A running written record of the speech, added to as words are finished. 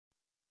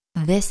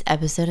This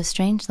episode of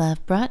Strange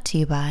Love brought to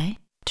you by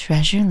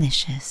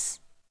Treasurelicious.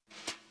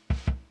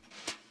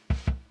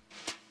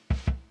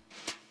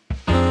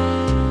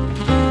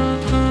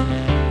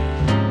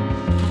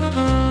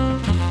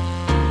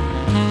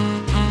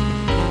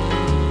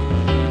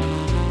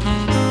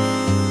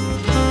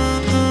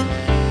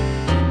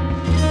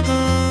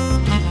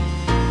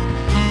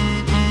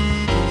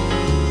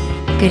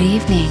 Good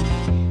evening.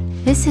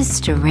 This is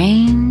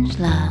Strange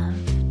Love,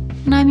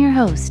 and I'm your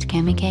host,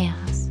 Cami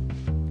Kaos.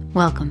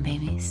 Welcome,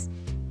 babies.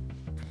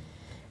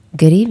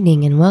 Good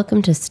evening, and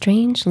welcome to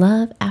Strange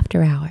Love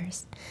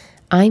Afterhours.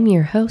 I'm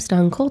your host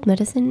on cold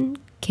medicine,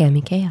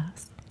 Cami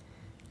Kaos.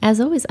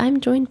 As always,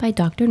 I'm joined by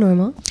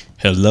DrNormal.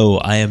 Hello,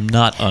 I am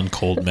not on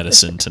cold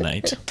medicine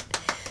tonight.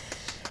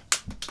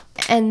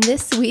 And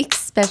this week's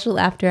special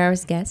After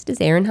Hours guest is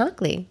Aaron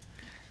Hockley.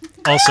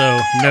 Also,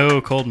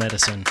 no cold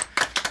medicine.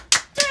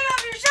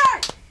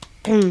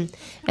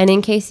 And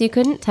in case you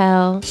couldn't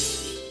tell,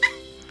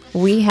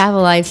 we have a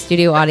live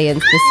studio audience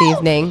this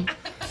evening.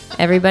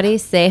 Everybody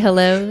say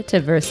hello to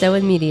Verso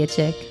and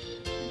MediaChick.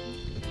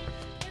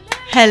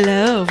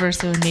 Hello,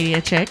 Verso and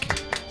MediaChick.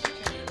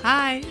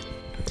 Hi.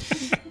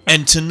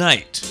 And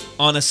tonight,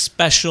 on a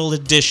special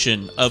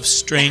edition of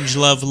Strange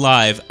Love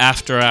Live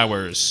After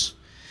Hours,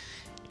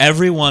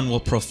 everyone will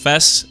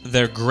profess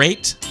their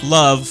great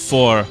love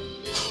for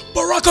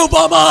Barack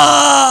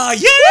Obama!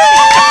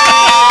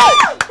 Yeah!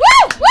 Woo!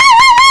 Woo! Woo!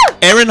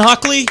 Aaron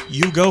Hockley,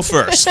 you go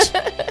first.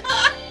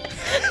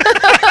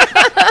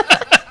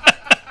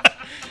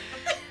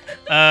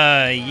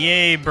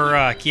 Yay,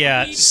 Barack.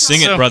 Yeah.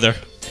 Sing it, brother.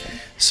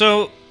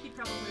 So,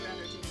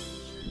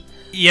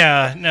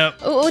 yeah, no.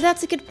 Oh,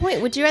 that's a good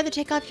point. Would you rather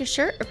take off your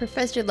shirt or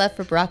profess your love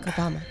for Barack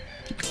Obama?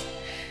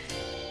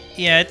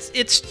 Yeah,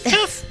 it's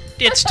tough.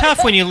 It's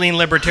tough when you lean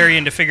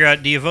libertarian to figure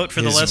out, do you vote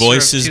for the lesser of two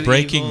evils? His voice is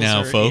breaking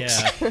now,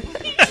 folks. Yeah.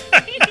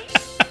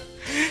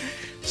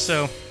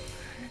 So,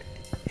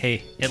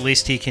 hey, at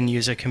least he can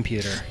use a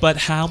computer. But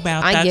how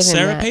about that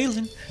Sarah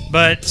Palin?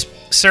 But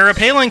Sarah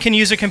Palin can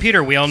use a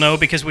computer, we all know,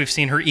 because we've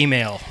seen her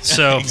email.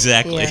 So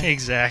Exactly. Yeah.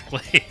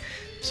 Exactly.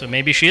 So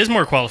maybe she is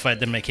more qualified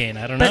than McCain.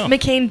 I don't know. But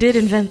McCain did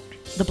invent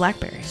the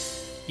BlackBerry.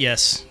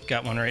 Yes,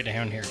 got one right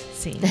down here.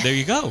 See, There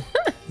you go.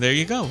 There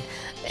you go.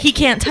 he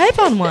can't type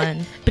on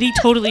one, but he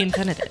totally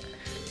invented it.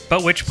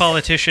 But which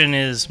politician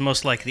is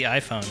most like the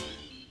iPhone?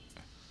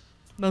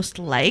 Most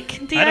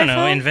like the I don't know.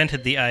 iPhone?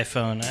 Invented the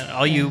iPhone.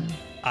 All you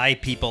I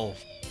people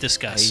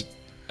discuss.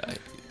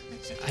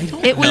 I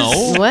don't It was-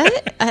 know.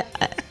 What?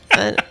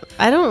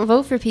 I don't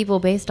vote for people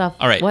based off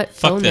All right, what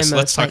fuck phone this. they're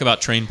Let's most talk like.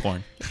 about train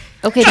porn.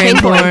 Okay, Train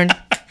porn.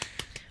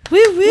 Woo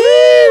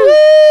woo!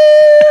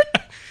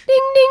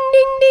 Ding ding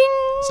ding ding.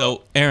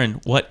 So,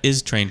 Aaron, what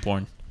is train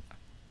porn?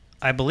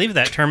 I believe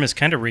that term is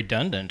kind of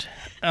redundant.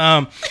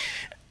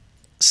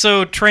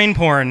 So train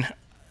porn.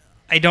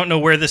 I don't know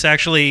where this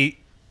actually.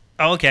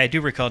 Oh, okay, I do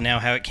recall now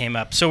how it came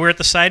up. So we're at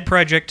the Side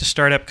Project to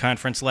Startup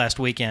conference last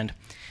weekend,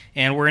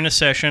 and we're in a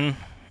session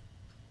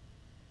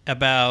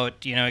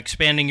about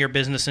expanding your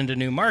business into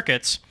new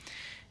markets,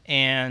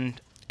 and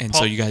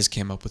So you guys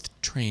came up with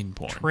train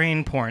porn.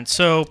 train porn.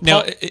 So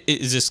Now,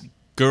 is this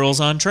girls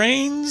on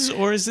trains,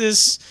 or is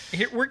this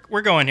here,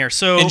 we're going here.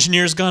 So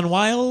engineers gone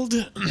wild?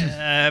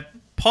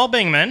 Paul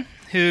Bingman,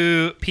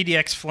 who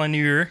PDX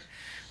Flaneur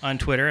on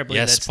Twitter, I believe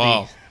Yes, that's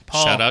Paul.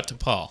 Paul. Shout out to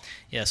Paul.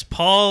 Yes,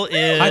 Paul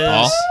is. Hi,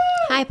 Paul.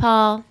 Hi,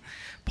 Paul.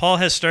 Paul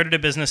has started a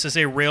business as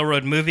a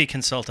railroad movie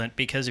consultant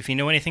because if you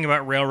know anything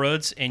about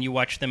railroads and you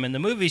watch them in the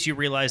movies, you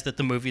realize that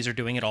the movies are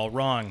doing it all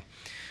wrong.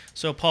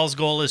 So Paul's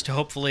goal is to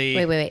hopefully...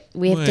 Wait.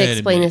 We have Wait to a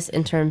explain minute. this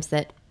in terms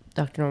that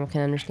Dr. Normal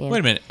can understand. Wait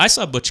a minute. I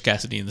saw Butch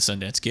Cassidy and the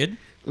Sundance Kid.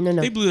 No.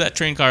 They blew that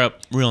train car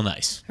up real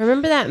nice.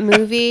 Remember that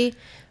movie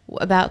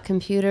about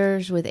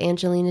computers with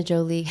Angelina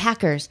Jolie?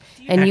 Hackers.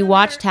 And you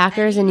watched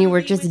Hackers and you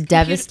were just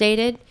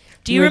devastated?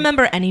 Do you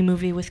remember any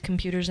movie with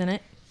computers in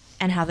it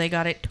and how they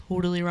got it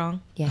totally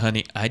wrong? Yeah.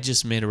 Honey, I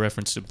just made a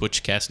reference to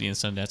Butch Cassidy and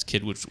the Sundance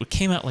Kid, which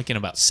came out like in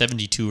about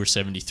 72 or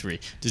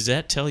 73. Does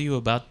that tell you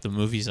about the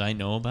movies I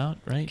know about,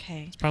 right?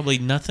 Okay. It's probably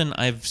nothing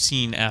I've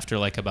seen after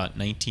like about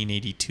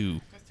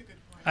 1982.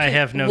 I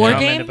have no War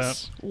comment Games?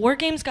 about... War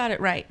Games got it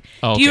right.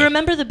 Oh, Do you okay.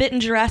 remember the bit in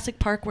Jurassic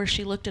Park where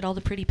she looked at all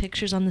the pretty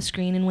pictures on the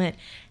screen and went,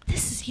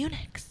 "This is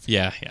Unix"?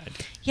 Yeah, I did.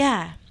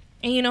 Yeah.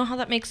 And you know how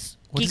that makes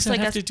What geeks does that like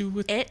have us to do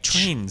with itch?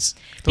 trains?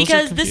 Those are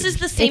Because this is computers.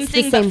 the same It's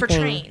thing, the same but for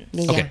thing. trains.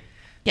 Yeah. Okay.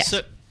 Yes.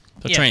 So,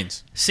 The yeah.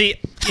 trains. See,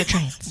 The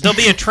trains. there'll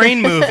be a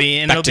train movie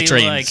and Back it'll to be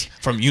trains like...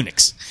 from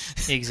Unix.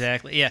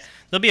 Exactly, yeah.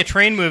 There'll be a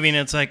train movie and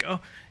it's like, oh,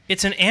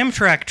 it's an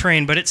Amtrak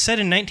train, but it's set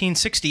in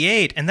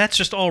 1968, and that's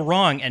just all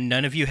wrong, and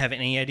none of you have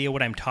any idea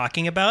what I'm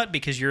talking about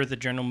because you're the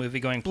general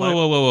movie-going plot.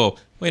 Whoa.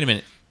 Wait a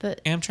minute.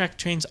 But Amtrak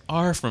trains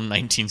are from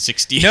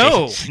 1968.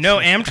 No,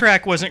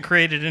 Amtrak wasn't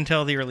created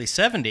until the early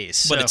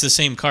 70s. But so it's the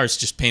same cars,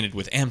 just painted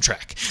with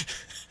Amtrak.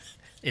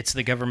 it's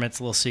the government's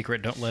little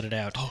secret. Don't let it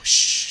out. Oh,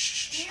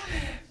 shh.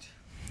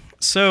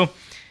 So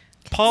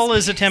Paul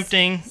is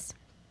attempting...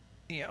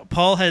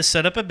 Paul has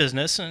set up a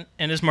business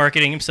and is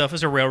marketing himself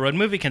as a railroad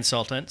movie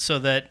consultant so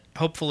that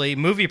hopefully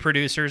movie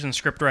producers and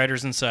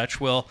scriptwriters and such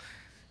will,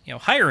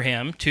 hire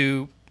him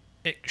to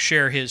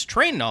share his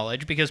train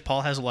knowledge, because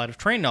Paul has a lot of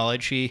train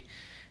knowledge. He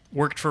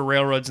worked for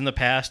railroads in the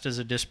past as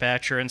a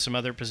dispatcher and some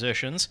other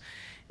positions.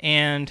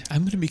 And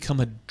I'm going to become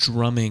a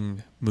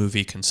drumming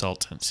movie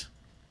consultant.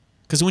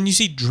 Because when you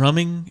see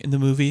drumming in the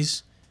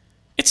movies,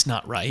 it's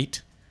not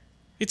right.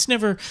 It's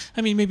never,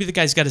 maybe the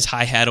guy's got his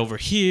hi-hat over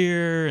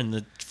here and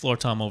the floor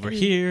tom over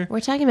here. We're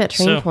talking about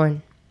train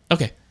porn.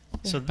 Okay.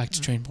 So back to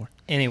train porn.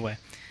 Anyway,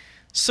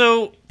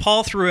 so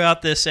Paul threw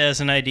out this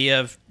as an idea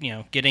of,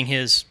 getting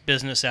his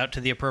business out to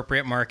the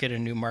appropriate market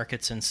and new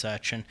markets and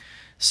such. And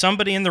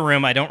somebody in the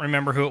room, I don't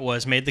remember who it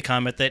was, made the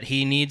comment that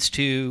he needs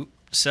to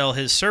sell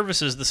his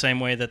services the same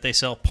way that they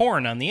sell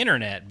porn on the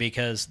internet,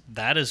 because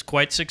that is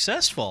quite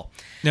successful.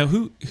 Now,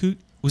 who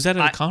was that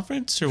at a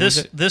conference, or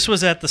this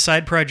was at the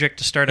Side Project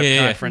to Startup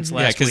conference last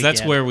week? Yeah, because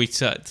that's where we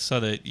saw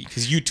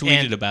because you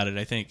tweeted about it,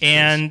 I think.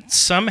 And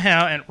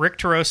somehow, and Rick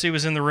Tarosi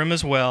was in the room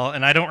as well,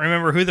 and I don't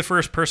remember who the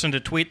first person to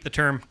tweet the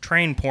term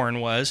train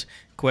porn was.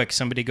 Quick,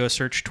 somebody go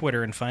search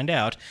Twitter and find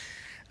out.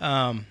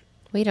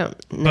 We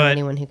don't know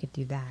anyone who could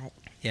do that.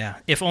 Yeah,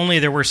 if only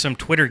there were some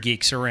Twitter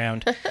geeks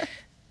around.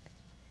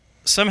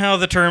 Somehow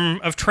the term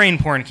of train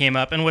porn came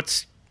up, and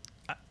what's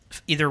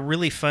either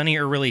really funny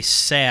or really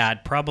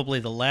sad, probably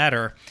the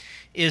latter,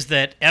 is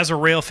that as a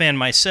rail fan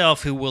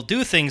myself, who will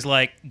do things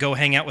like go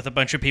hang out with a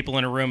bunch of people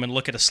in a room and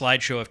look at a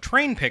slideshow of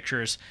train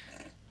pictures,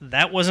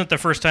 that wasn't the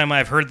first time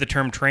I've heard the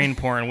term train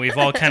porn. We've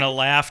all kind of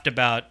laughed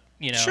about,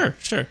 Sure.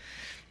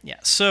 Yeah,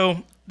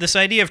 so this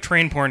idea of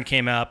train porn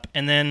came up,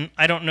 and then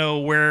I don't know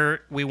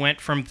where we went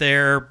from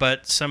there,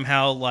 but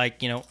somehow,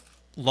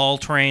 LOL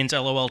trains,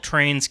 LOL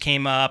trains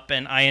came up,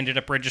 and I ended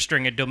up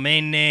registering a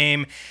domain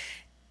name,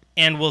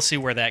 and we'll see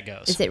where that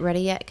goes. Is it ready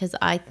yet? Because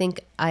I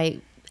think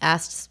I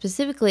asked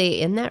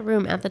specifically in that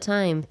room at the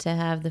time to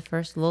have the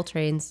first LOL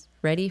trains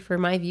ready for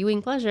my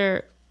viewing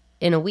pleasure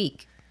in a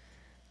week.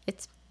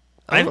 It's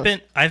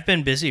almost. I've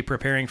been busy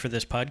preparing for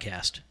this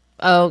podcast.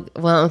 Oh,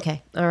 well,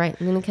 okay. All right.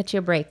 I'm going to cut you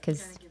a break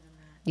because,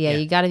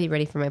 you got to be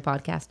ready for my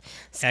podcast.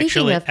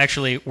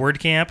 Actually,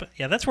 WordCamp,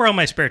 that's where all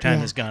my spare time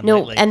has gone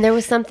lately. And there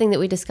was something that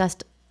we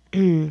discussed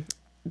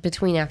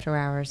between After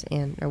Hours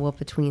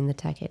between the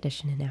Tech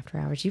Edition and After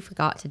Hours. You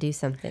forgot to do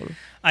something.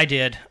 I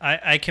did.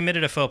 I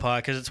committed a faux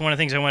pas because it's one of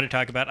the things I wanted to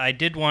talk about. I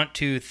did want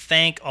to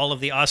thank all of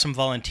the awesome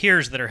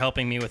volunteers that are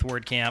helping me with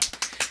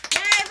WordCamp.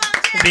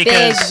 Big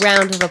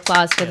round of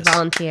applause for the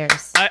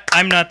volunteers.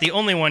 I'm not the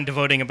only one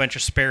devoting a bunch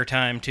of spare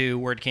time to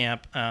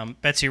WordCamp.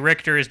 Betsy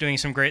Richter is doing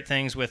some great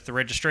things with the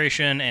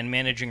registration and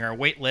managing our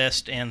wait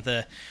list and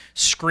the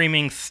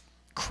screaming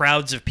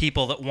crowds of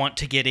people that want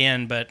to get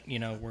in, but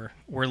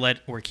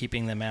we're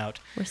keeping them out.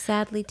 We're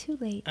sadly too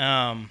late.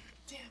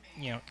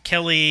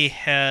 Kelly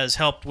has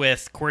helped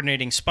with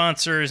coordinating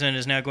sponsors and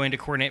is now going to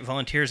coordinate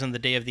volunteers on the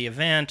day of the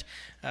event.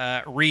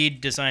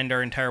 Reed designed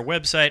our entire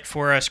website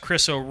for us.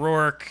 Chris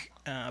O'Rourke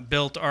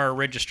built our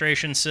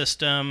registration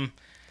system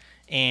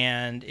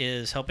and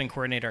is helping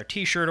coordinate our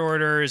T-shirt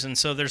orders. And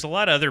so there's a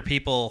lot of other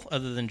people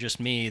other than just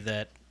me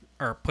that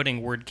are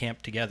putting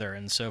WordCamp together.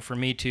 And so for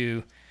me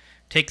to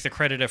take the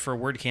credit for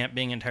WordCamp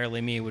being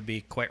entirely me would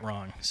be quite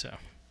wrong. So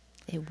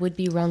it would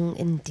be wrong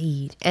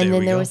indeed. And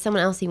then there was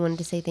someone else you wanted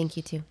to say thank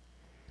you to.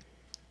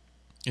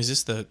 Is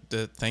this the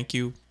thank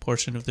you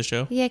portion of the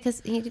show? Yeah,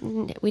 because we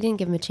didn't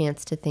give him a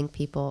chance to thank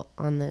people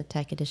on the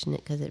Tech Edition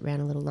because it ran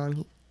a little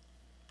long.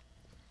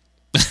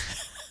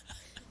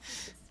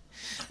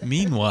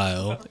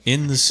 Meanwhile,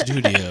 in the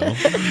studio,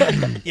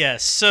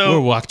 yes, so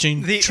we're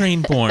watching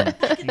train porn.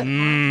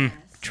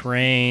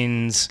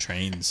 Trains.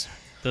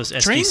 Those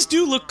trains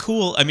do look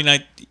cool.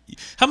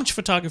 How much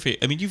photography?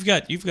 You've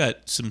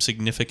got some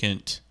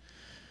significant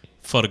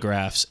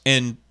photographs,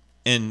 and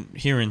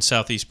here in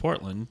Southeast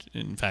Portland,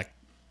 in fact,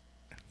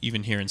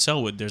 even here in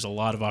Selwood, there's a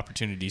lot of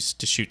opportunities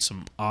to shoot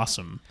some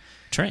awesome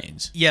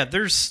trains. Yeah,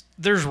 there's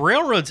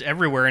railroads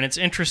everywhere, and it's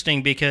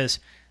interesting because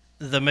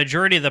the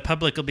majority of the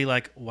public will be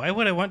like, why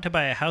would I want to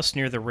buy a house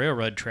near the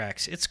railroad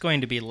tracks? It's going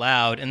to be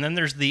loud. And then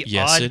there's the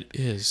yes, odd... Yes, it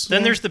is.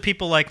 Then there's the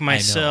people like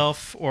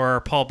myself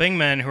or Paul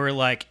Bingman who are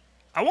like,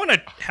 I want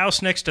a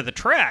house next to the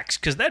tracks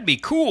because that'd be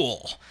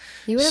cool.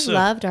 You would have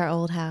loved our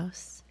old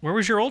house. Where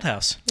was your old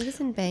house? It was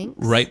in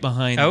Banks. Right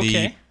behind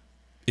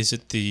is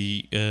it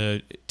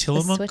the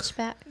Tillamook? The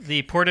Switchback?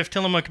 The Port of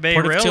Tillamook Bay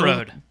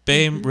Railroad.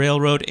 Bay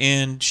Railroad,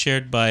 and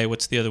shared by,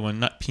 what's the other one?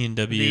 Not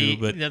P&W,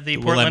 but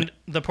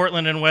the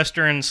Portland and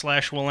Western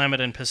 / Willamette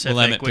and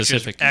Pacific, which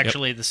is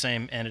actually the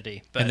same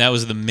entity. But. And that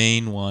was the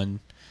main one.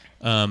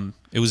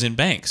 It was in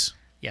Banks.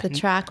 Yeah. The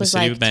track was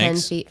like 10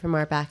 feet from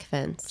our back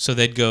fence. So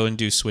they'd go and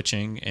do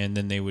switching, and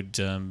then they would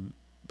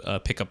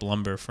pick up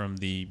lumber from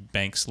the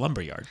Banks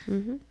lumber yard.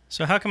 Mm-hmm.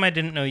 So how come I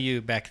didn't know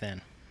you back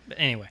then? But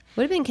anyway.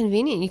 Would have been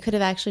convenient. You could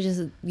have actually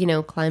just,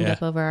 climbed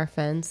up over our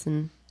fence.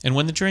 And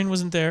when the train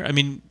wasn't there,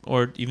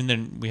 or even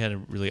then, we had a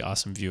really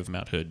awesome view of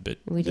Mount Hood, but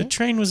the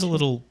train was a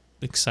little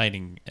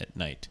exciting at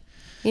night.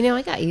 You know,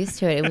 I got used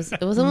to it.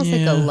 It was almost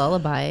like a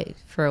lullaby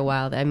for a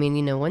while. I mean,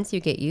 you know, once you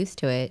get used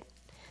to it,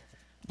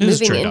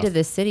 moving into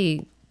the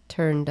city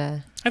turned.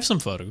 I have some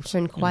photos.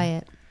 Turned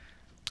quiet.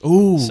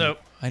 Ooh. So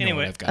I know anyway,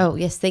 what I've got. Oh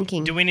yes,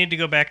 thinking. Do we need to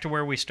go back to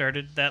where we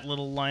started that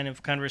little line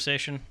of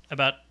conversation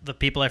about the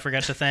people I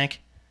forgot to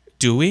thank?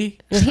 Do we?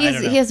 Well,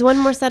 he has one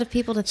more set of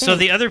people to thank. So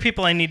the other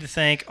people I need to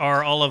thank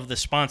are all of the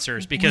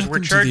sponsors because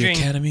Welcome we're charging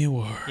to the Academy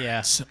Awards.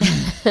 Yeah.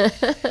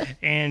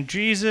 And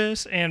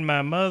Jesus and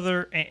my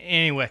mother.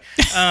 Anyway.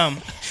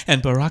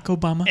 And Barack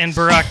Obama. And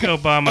Barack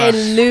Obama.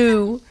 And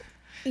Lou.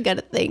 You got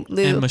to thank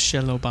Lou. And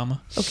Michelle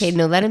Obama. Okay,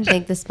 no, let him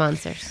thank the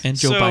sponsors. And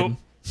Joe Biden.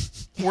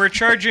 We're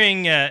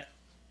charging.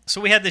 So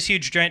we had this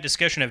huge giant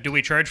discussion of do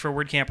we charge for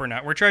WordCamp or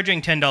not. We're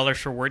charging $10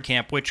 for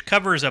WordCamp, which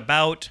covers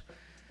about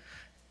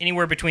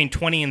anywhere between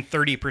 20 and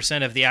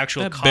 30% of the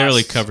actual cost. That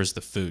barely covers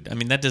the food. I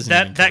mean, that doesn't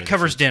even that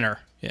covers dinner.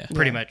 Yeah.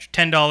 Pretty much.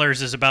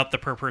 $10 is about the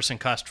per person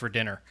cost for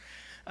dinner.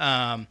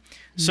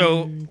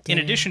 So in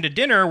addition to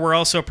dinner, we're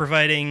also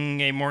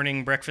providing a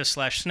morning breakfast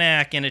 /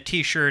 snack and a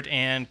T-shirt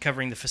and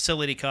covering the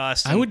facility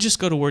costs. I would just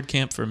go to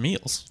WordCamp for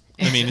meals.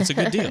 I mean, it's a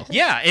good deal.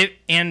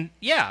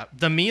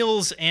 The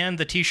meals and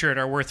the T-shirt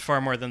are worth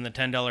far more than the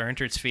 $10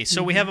 entrance fee.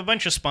 So we have a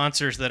bunch of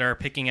sponsors that are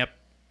picking up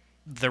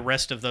the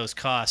rest of those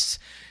costs.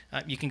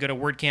 You can go to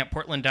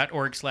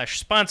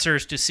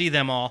wordcampportland.org/sponsors to see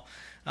them all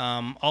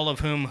of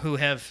who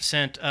have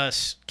sent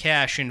us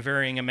cash in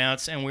varying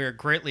amounts, and we're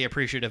greatly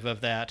appreciative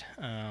of that.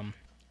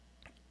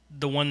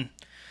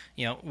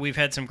 We've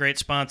had some great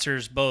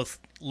sponsors, both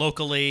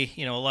locally,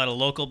 a lot of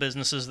local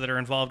businesses that are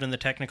involved in the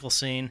technical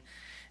scene,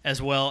 as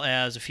well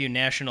as a few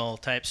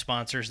national-type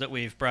sponsors that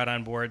we've brought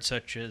on board,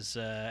 such as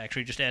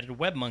actually just added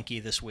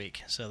WebMonkey this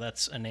week. So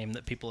that's a name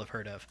that people have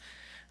heard of.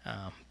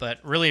 But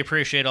really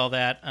appreciate all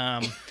that.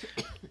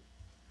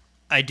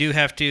 I do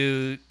have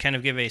to kind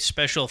of give a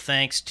special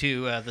thanks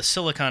to the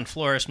Silicon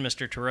Florist,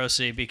 Mr.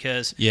 Tarosi,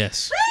 because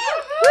yes,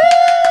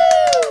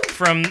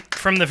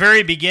 from the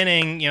very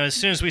beginning, as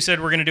soon as we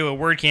said we're going to do a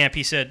WordCamp,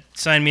 he said,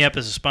 sign me up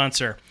as a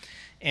sponsor.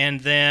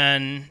 And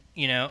then,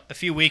 a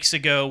few weeks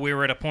ago, we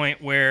were at a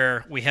point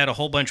where we had a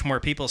whole bunch more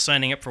people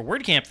signing up for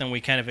WordCamp than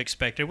we kind of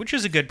expected, which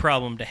is a good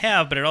problem to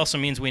have, but it also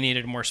means we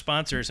needed more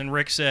sponsors. And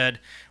Rick said,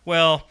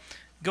 well,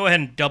 go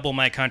ahead and double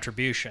my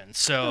contribution.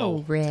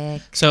 So,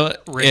 Rick.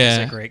 Rick is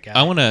a great guy.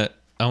 I want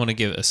to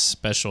give a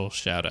special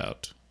shout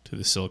out to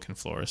the Silicon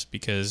Florist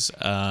because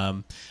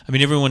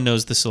everyone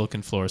knows the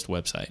Silicon Florist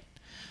website.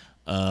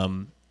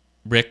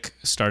 Rick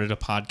started a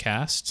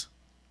podcast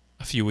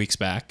a few weeks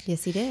back.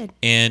 Yes, he did.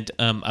 And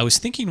I was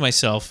thinking to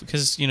myself,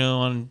 because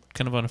on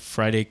a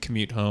Friday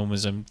commute home,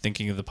 as I'm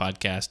thinking of the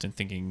podcast and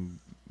thinking,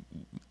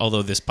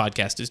 although this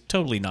podcast is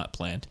totally not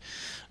planned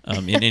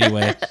in any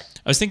way,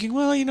 I was thinking,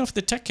 well, for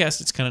the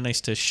TechCast, it's kind of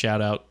nice to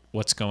shout out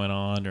what's going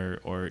on,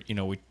 or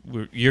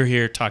you're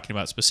here talking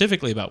about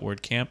specifically about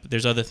WordCamp, but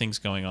there's other things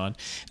going on.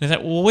 And I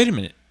thought, well, wait a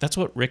minute, that's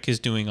what Rick is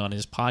doing on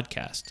his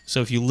podcast.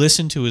 So if you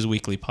listen to his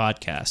weekly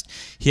podcast,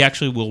 he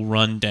actually will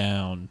run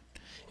down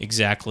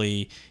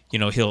exactly,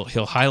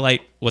 he'll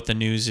highlight what the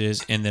news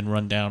is and then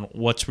run down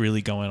what's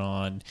really going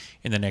on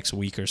in the next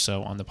week or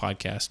so on the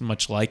podcast,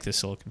 much like the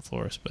Silicon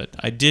Florist. But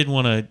I did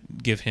want to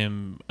give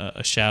him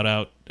a shout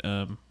out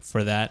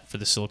for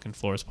the Silicon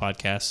Florist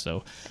podcast.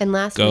 So and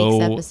last go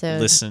week's episode,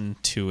 listen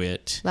to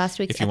it last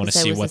week's if you want to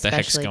see what the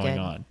heck's going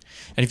on.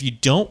 And if you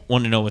don't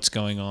want to know what's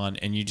going on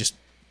and you just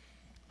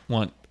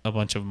want a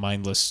bunch of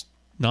mindless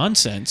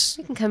nonsense,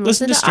 you can come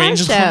listen to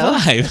Strange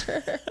Love Live.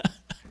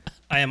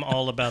 I am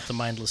all about the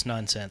mindless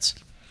nonsense.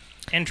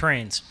 And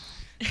trains.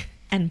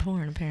 And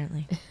porn,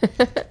 apparently.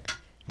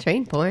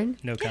 Train porn?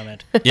 No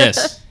comment.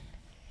 Yes.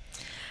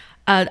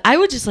 I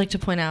would just like to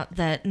point out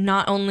that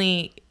not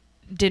only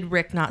did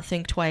Rick not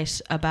think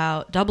twice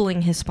about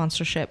doubling his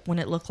sponsorship when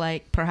it looked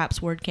like perhaps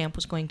WordCamp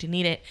was going to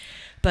need it,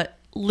 but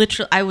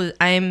literally,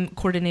 I am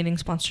coordinating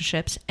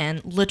sponsorships,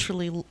 and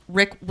literally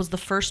Rick was the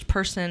first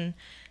person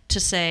to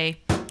say,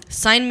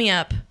 sign me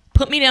up,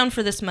 put me down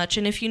for this much,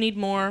 and if you need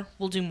more,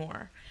 we'll do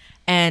more.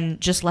 And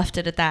just left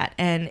it at that.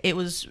 And it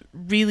was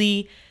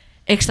really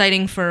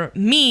exciting for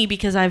me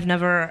because I haven't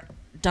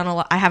done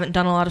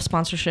a lot of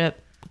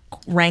sponsorship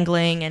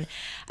wrangling, and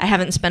I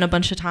haven't spent a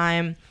bunch of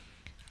time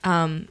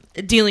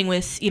dealing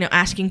with,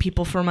 asking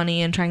people for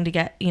money and trying to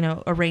get,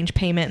 arrange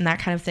payment and that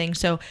kind of thing.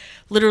 So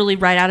literally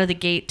right out of the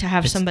gate to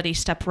have somebody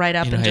step right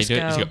up and just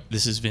go,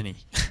 this is Vinny.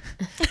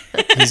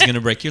 He's going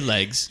to break your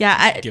legs.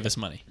 Yeah, give us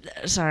money.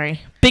 Sorry.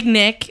 Big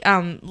Nick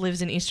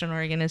lives in Eastern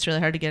Oregon. It's really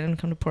hard to get him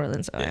to come to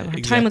Portland, so I don't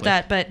have time with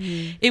that. But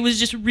it was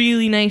just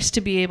really nice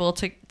to be able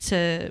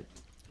to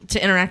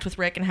interact with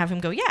Rick and have him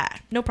go, yeah,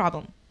 no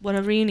problem.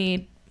 Whatever you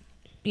need,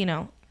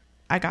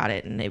 I got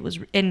it. And it was,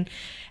 and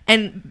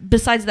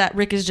besides that,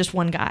 Rick is just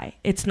one guy.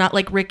 It's not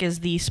like Rick is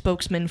the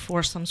spokesman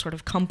for some sort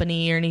of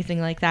company or anything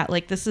like that.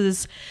 Like,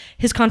 his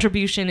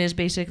contribution is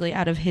basically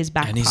out of his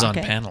back pocket. And he's on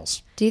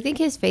panels. Do you think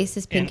his face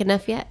is pink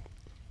enough yet?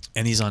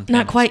 And he's on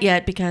panels. Not quite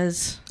yet,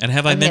 because... And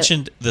have I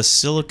mentioned the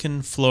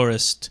Silicon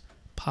Florist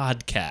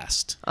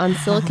podcast? On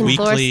siliconflorist.com.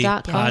 Weekly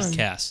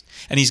podcast.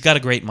 And he's got a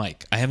great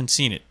mic. I haven't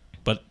seen it,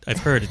 but I've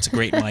heard it's a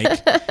great mic,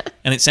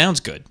 and it sounds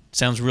good.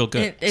 Sounds real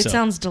good. It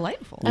sounds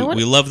delightful.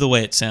 We love the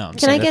way it sounds.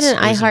 Can I get an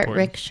I always Heart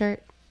important. Rick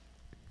shirt?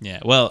 Yeah.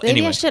 Well,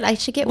 Maybe anyway, I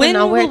should get When one.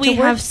 I'll wear will it to we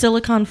work. have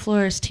Silicon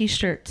Floors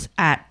T-shirts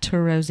at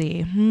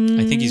Torosi?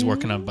 I think he's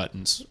working on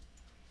buttons.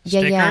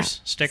 Stickers,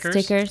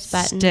 buttons.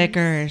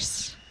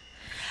 Stickers.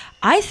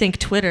 I think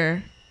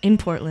Twitter in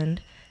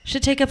Portland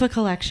should take up a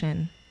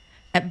collection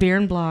at Beer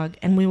and Blog,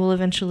 and we will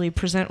eventually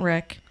present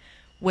Rick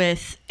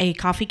with a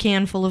coffee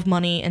can full of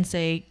money and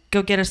say,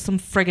 "Go get us some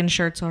friggin'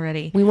 shirts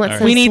already. We want All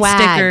some We need swag.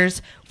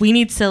 stickers. We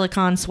need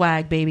silicon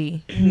swag,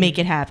 baby. Make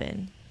it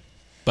happen."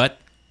 But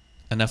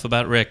enough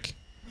about Rick.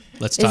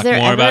 Let's Is talk there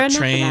more ever about enough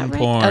train about Rick?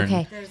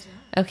 porn.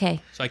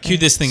 Okay. So I queued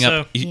this thing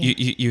So- up.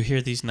 You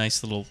hear these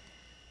nice little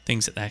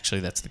things that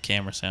actually that's the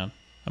camera sound.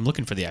 I'm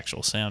looking for the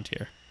actual sound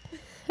here.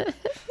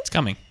 It's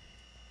coming.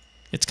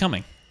 It's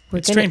coming.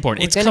 It's train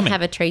porn. It's We're coming. gonna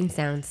have a train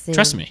sound soon.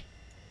 Trust me.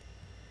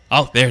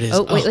 Oh, there it is.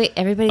 Oh, wait.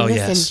 Everybody Oh,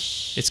 listen. yes.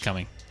 Shh. It's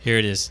coming. Here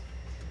it is.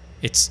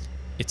 It's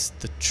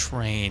the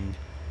train.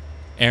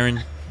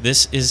 Aaron,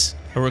 this is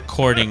a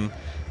recording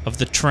of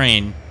the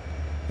train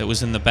that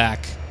was in the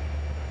back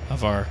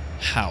of our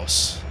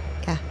house.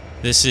 Yeah.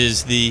 This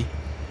is the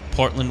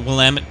Portland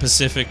Willamette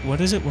Pacific.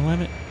 What is it?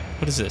 Willamette?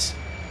 What is this?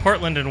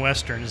 Portland and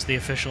Western is the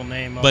official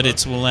name. But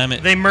it's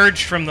Willamette. They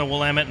merged from the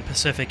Willamette and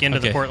Pacific into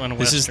the Okay. Portland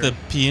and This Western. is the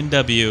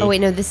P&W. Oh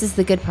wait, no. This is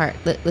the good part.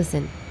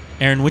 Listen.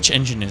 Aaron, which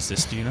engine is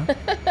this? Do you know?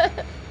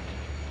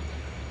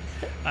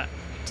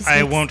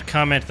 I won't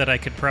comment that I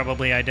could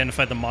probably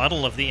identify the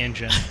model of the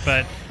engine,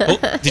 but Oh,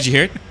 did you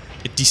hear it?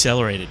 It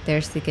decelerated.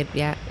 There's the good.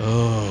 Yeah.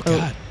 Oh, Oh.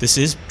 God. This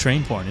is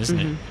train porn, isn't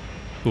it?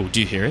 Mm-hmm. Oh, do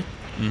you hear it?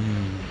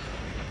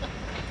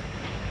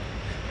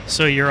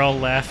 so you're all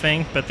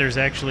laughing, but there's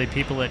actually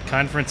people at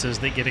conferences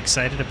that get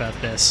excited about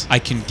this. I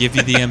can give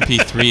you the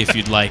MP3 if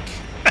you'd like,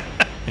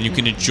 and you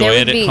can enjoy There it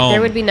would at be, home.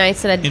 There would be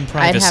nights that in I'd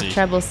privacy. have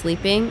trouble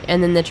sleeping,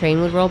 and then the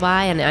train would roll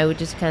by, and I would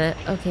just kind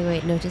of, okay,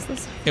 wait, no, just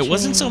listen. to the It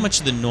wasn't so train.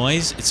 much the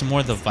noise; it's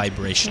more the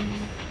vibration,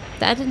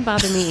 That didn't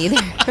bother me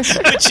either.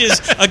 which is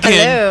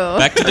again Hello.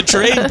 back to the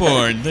train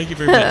porn. Thank you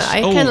very much.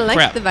 I oh kind of like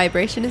crap! the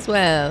vibration as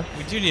well.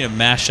 We do need a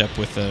mashup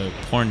with the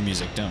porn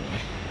music, don't we?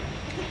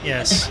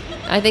 Yes.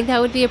 I think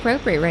that would be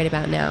appropriate right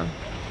about now.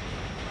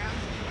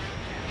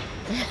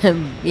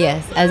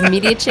 Yes, as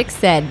MediaChick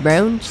said,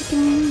 brown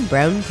chicken,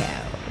 brown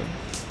cow.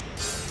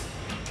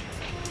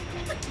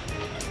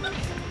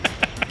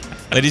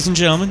 Ladies and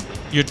gentlemen,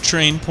 your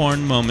train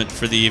porn moment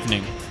for the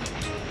evening.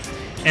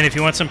 And if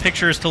you want some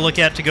pictures to look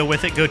at to go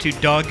with it, go to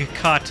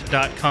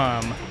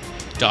dogcot.com.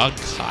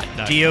 Dogcot.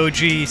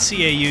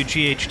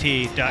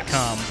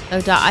 DOGCAUGHT.com.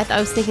 Oh, I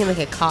was thinking like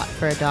a cot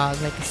for a dog,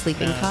 like a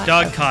sleeping cot.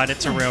 Dog Okay. cot,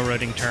 it's a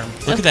railroading term.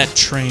 Look at that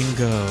train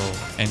go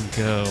and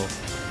go.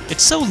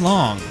 It's so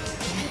long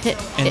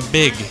and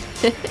big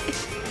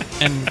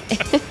and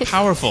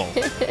powerful.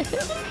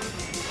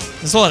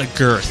 There's a lot of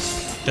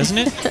girth, doesn't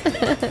it?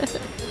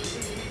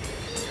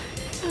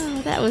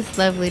 Oh, that was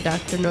lovely,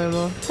 Dr.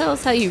 Normal. Tell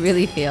us how you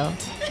really feel.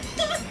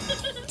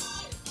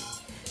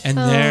 And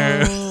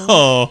there.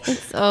 Oh,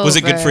 It's was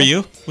it good over. for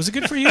you? Was it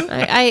good for you?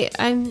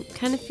 I'm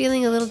kind of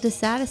feeling a little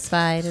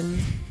dissatisfied and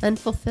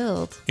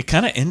unfulfilled. It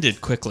kind of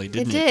ended quickly, It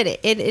didn't did.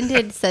 It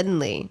ended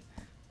suddenly.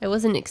 I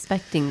wasn't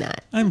expecting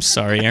that. I'm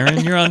sorry,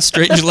 Aaron. You're on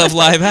Strange Love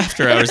Live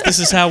After Hours. This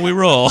is how we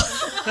roll.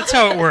 That's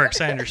how it works,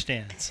 I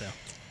understand. So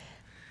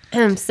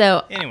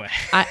So anyway,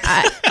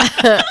 I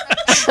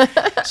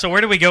so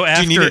where do we go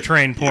you need after a-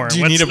 train porn? Do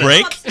you What's need a the-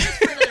 break?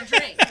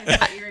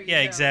 Yeah,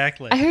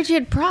 exactly. I heard you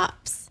had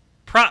props.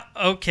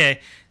 Okay,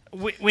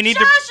 we need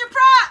to. Your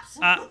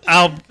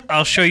props.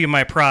 I'll show you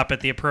my prop at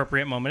the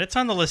appropriate moment. It's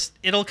on the list.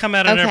 It'll come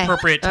out at an Okay.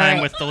 appropriate All time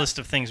right. with the list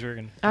of things we're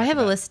gonna. I have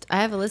a talk list.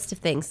 I have a list of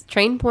things.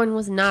 Train porn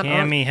was not about.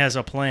 on. Cami has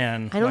a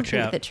plan. I don't Watch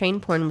think out. that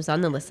train porn was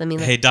on the list. I mean,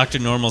 like, Hey, Dr.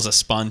 Normal's a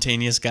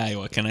spontaneous guy.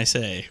 What can I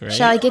say, right?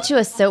 shall I get you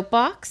a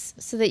soapbox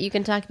so that you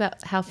can talk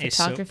about how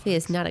photography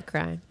is not a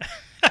crime?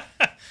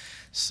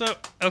 So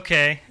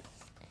okay,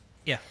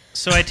 yeah.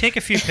 So I take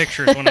a few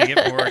pictures when I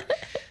get bored.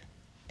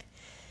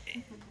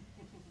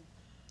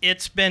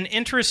 It's been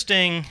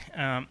interesting,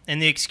 and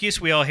the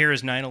excuse we all hear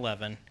is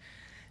 9/11,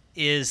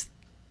 is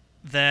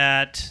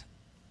that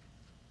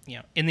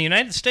in the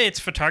United States,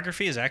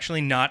 photography is actually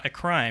not a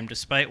crime,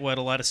 despite what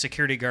a lot of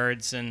security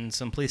guards and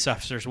some police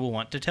officers will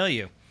want to tell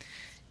you.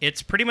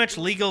 It's pretty much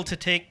legal to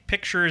take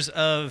pictures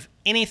of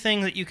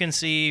anything that you can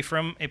see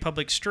from a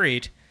public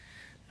street.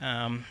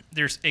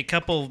 There's a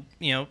couple,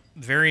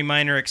 very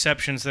minor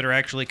exceptions that are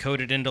actually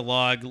coded into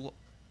law,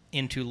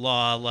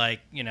 like,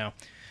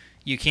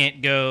 you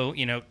can't go,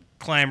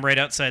 climb right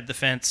outside the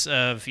fence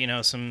of,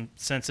 some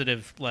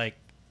sensitive, like,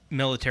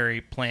 military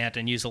plant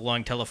and use a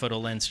long telephoto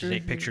lens to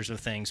take pictures of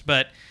things.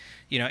 But,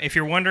 if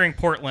you're wandering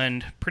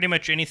Portland, pretty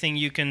much anything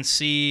you can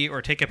see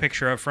or take a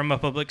picture of from a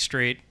public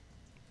street,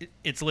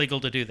 it's legal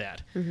to do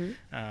that.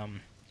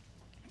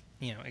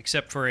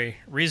 Except for a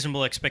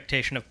reasonable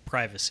expectation of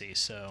privacy.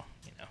 So,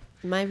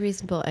 My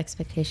reasonable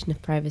expectation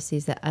of privacy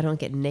is that I don't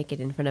get naked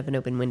in front of an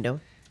open window.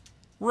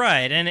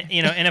 Right, and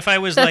and if I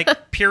was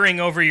like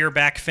peering over your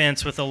back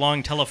fence with a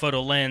long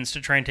telephoto lens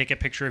to try and take a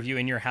picture of you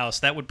in your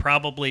house, that would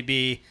probably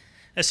be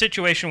a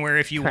situation where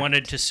if you Correct.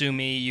 wanted to sue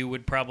me, you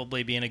would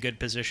probably be in a good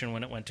position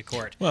when it went to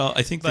court. Well,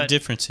 I think the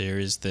difference here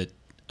is that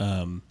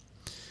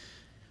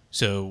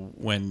so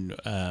when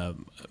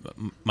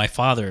my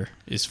father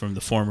is from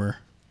the former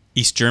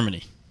East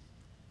Germany,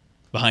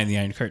 behind the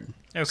Iron Curtain.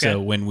 Okay. So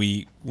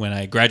when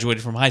I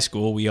graduated from high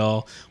school, we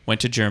all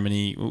went to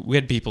Germany. We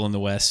had people in the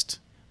West,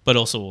 but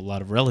also a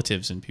lot of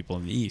relatives and people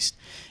in the East.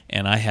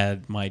 And I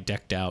had my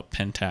decked out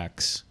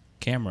Pentax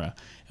camera.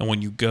 And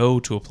when you go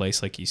to a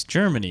place like East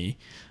Germany,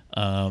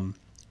 there's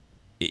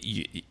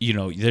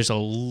a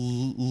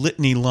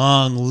litany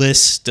long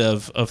list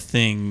of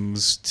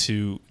things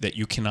that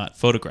you cannot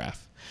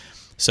photograph.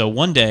 So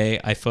one day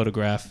I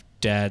photographed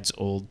Dad's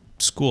old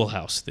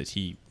schoolhouse that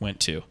he went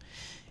to.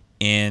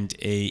 And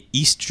a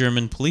East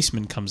German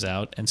policeman comes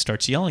out and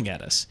starts yelling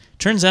at us.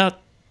 Turns out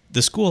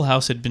the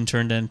schoolhouse had been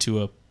turned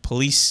into a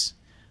police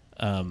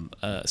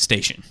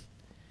station.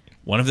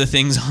 One of the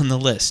things on the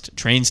list: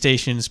 train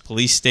stations,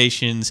 police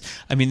stations.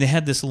 I mean, they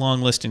had this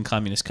long list in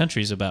communist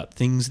countries about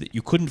things that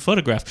you couldn't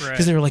photograph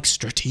because they were like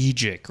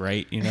strategic,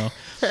 right? And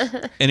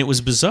it was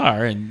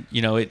bizarre. And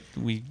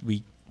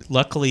we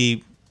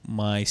luckily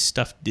my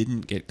stuff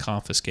didn't get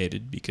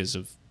confiscated because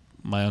of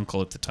my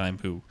uncle at the time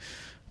who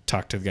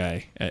talked to the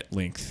guy at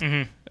length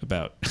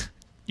about,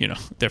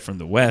 they're from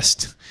the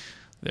West,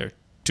 they're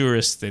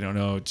tourists, they don't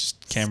know,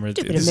 just camera,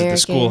 Stupid this is the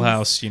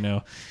schoolhouse,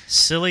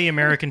 Silly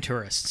American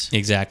tourists.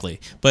 Exactly.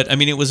 But I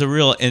mean, it was a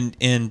real, and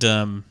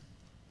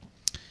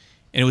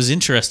it was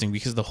interesting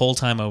because the whole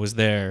time I was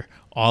there,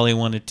 all I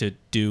wanted to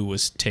do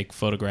was take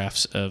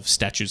photographs of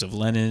statues of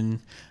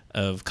Lenin,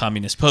 of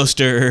communist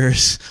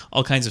posters,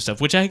 all kinds of stuff,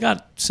 which I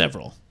got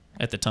several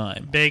at the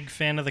time. Big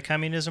fan of the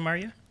communism, are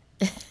you?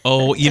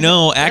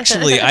 Oh,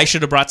 actually, I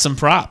should have brought some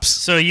props.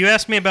 So you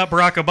asked me about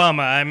Barack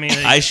Obama. I mean,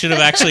 I should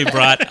have actually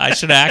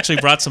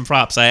brought some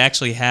props. I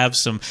actually have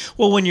some.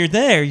 Well, when you're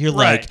there, you're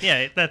like,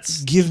 yeah,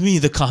 that's give me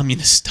the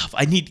communist stuff.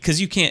 I need, because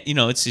you can't,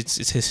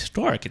 it's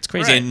historic. It's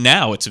crazy, Right. and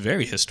now it's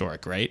very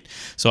historic, right?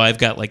 So I've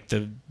got like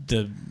the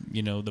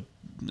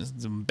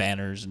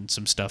banners and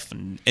some stuff,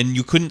 and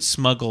you couldn't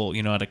smuggle,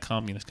 out of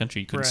communist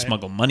country, you couldn't Right.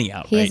 smuggle money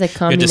out. He right? has a You had to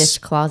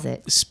communist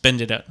closet. spend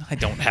it out. I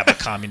don't have a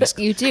communist.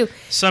 You do.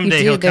 Someday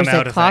You do. he'll come There's a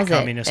out of that closet,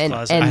 communist and,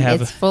 closet. and I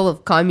have it's full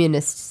of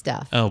communist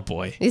stuff. Oh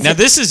boy! He's Now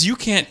a- you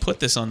can't put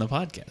this on the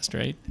podcast,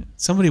 right?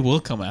 Somebody will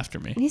come after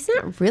me. He's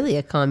not really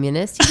a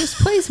communist. He just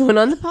plays one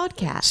on the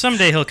podcast.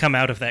 Someday he'll come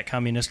out of that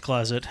communist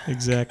closet.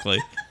 Exactly.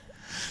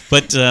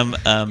 But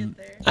I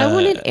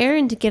wanted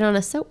Aaron to get on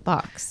a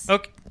soapbox.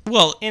 Okay.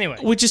 well, Anyway.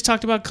 we just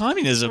talked about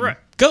communism. Right.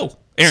 Go,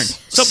 Aaron.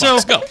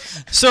 Soapbox, go.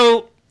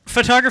 So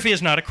photography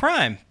is not a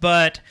crime,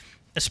 but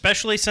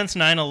especially since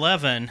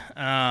 9/11,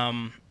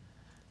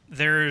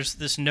 there's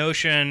this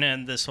notion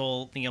and this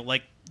whole,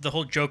 like the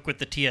whole joke with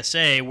the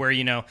TSA where,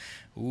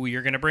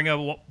 you're going to bring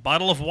a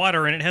bottle of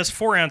water and it has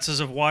 4 ounces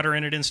of water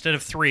in it instead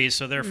of 3,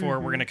 so therefore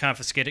we're going to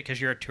confiscate it because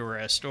you're a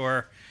tourist,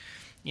 or,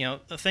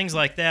 things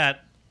like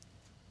that.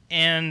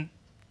 And,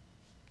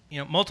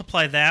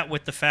 multiply that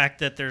with the fact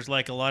that there's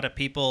like a lot of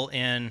people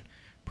in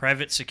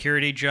private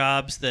security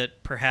jobs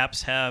that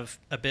perhaps have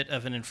a bit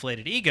of an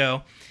inflated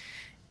ego,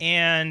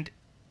 and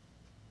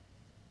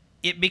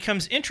it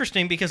becomes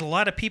interesting because a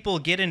lot of people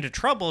get into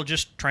trouble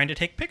just trying to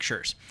take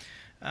pictures.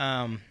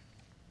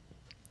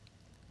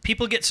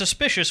 People get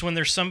suspicious when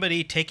there's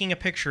somebody taking a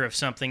picture of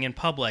something in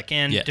public,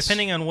 and Yes.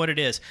 depending on what it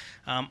is,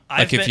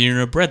 If you're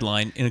in a bread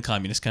line in a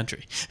communist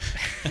country.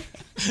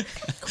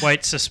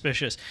 quite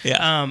suspicious.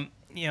 Yeah.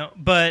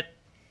 But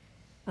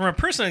from a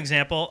personal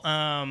example,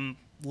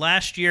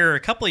 last year, a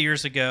couple of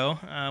years ago,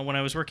 when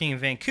I was working in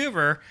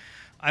Vancouver,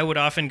 I would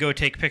often go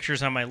take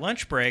pictures on my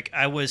lunch break.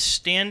 I was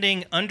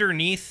standing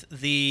underneath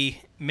the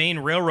main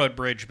railroad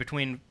bridge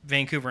between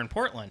Vancouver and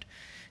Portland,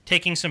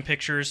 taking some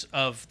pictures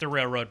of the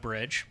railroad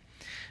bridge.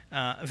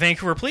 A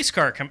Vancouver police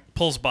car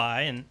pulls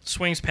by and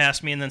swings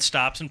past me and then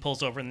stops and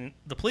pulls over, and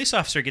the police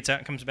officer gets out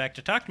and comes back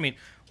to talk to me.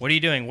 What are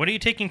you doing? What are you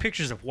taking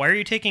pictures of? Why are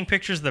you taking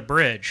pictures of the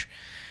bridge?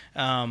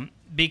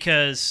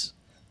 Because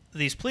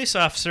these police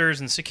officers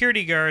and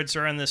security guards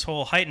are on this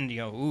whole heightened,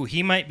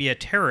 he might be a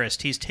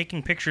terrorist. He's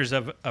taking pictures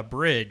of a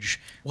bridge.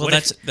 Well,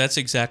 that's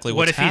exactly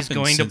what what's if he's happened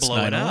going to since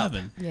blow it up?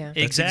 9/11. Yeah. That's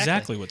Exactly.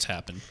 exactly what's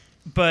happened.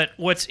 But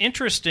what's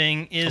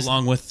interesting is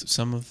Along with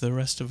some of the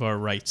rest of our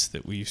rights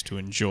that we used to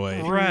enjoy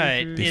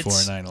right before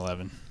it's-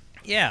 9/11.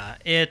 Yeah,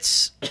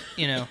 it's,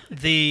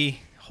 the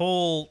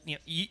whole,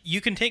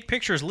 you can take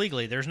pictures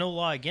legally. There's no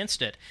law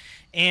against it.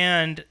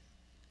 And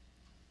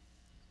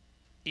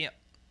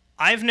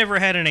I've never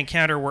had an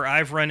encounter where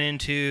I've run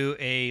into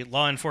a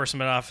law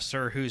enforcement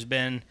officer who's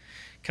been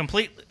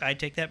completely, I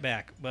take that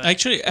back. But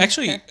Actually,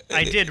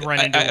 I did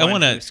run into I one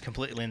wanna- who's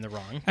completely in the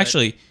wrong. but-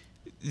 Actually,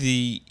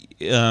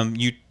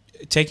 you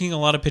taking a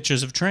lot of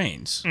pictures of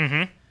trains.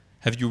 Mhm.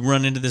 Have you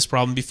run into this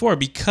problem before?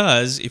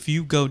 Because if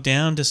you go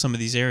down to some of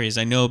these areas,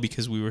 I know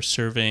because we were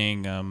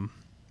surveying.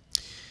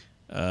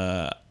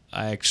 I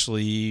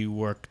actually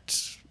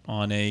worked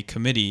on a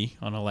committee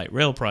on a light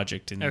rail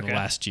project in the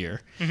last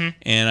year,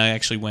 and I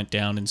actually went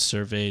down and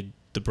surveyed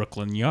the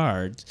Brooklyn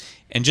Yards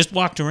and just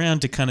walked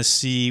around to kind of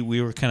see.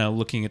 We were kind of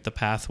looking at the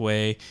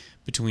pathway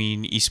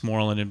between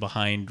Eastmoreland and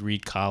behind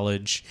Reed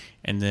College,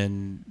 and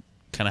then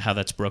kind of how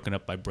that's broken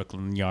up by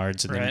Brooklyn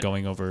Yards, and then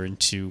going over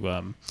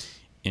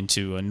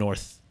into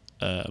North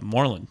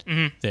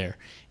Moreland there,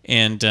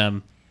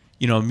 and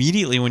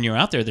immediately when you're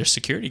out there, there's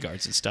security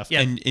guards and stuff,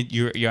 and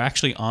you're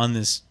actually on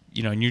this,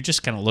 and you're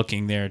just kind of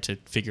looking there to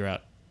figure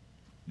out,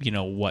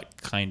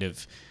 what kind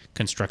of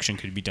construction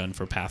could be done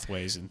for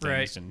pathways and things.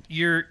 Right. And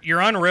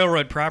you're on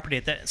railroad property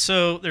at that,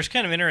 so there's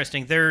kind of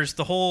interesting. There's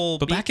the whole.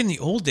 But back in the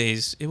old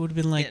days, it would have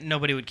been like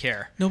nobody would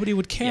care. Nobody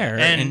would care,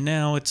 and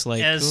now it's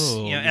like as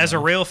as a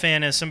rail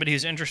fan, as somebody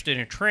who's interested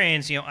in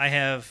trains, I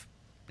have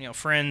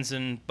friends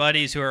and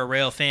buddies who are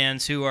rail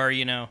fans who are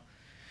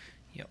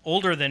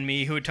older than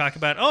me who would talk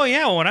about,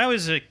 when I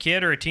was a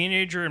kid or a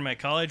teenager in my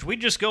college,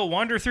 we'd just go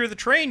wander through the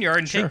train yard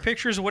and take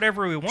pictures of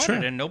whatever we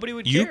wanted, and nobody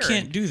would care. You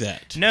can't do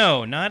that.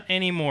 No, not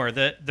anymore.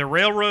 The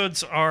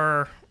railroads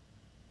are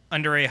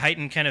under a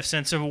heightened kind of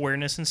sense of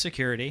awareness and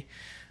security.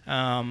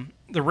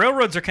 The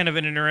railroads are kind of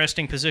in an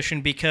interesting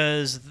position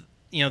because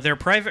they're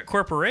private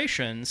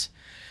corporations,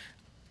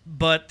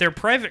 but they're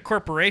private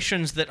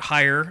corporations that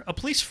hire a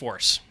police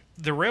force.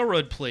 The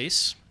railroad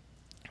police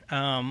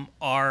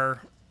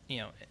are,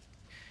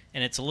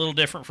 and it's a little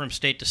different from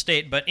state to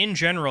state, but in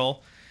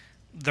general,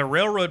 the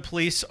railroad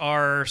police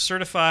are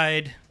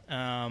certified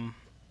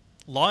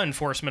law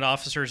enforcement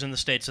officers in the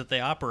states that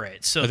they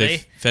operate. So are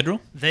they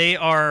federal?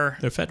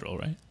 They're federal,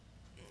 right?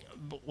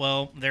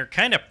 Well, they're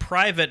kind of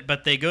private,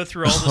 but they go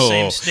through all the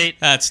same state.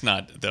 That's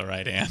not the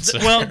right answer.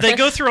 Well, they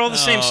go through all the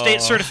same state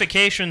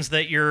certifications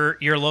that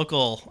your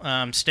local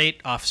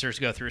state officers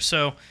go through.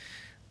 So,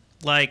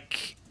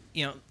 like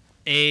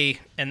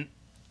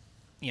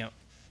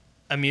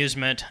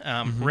amusement.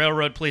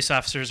 Railroad police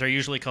officers are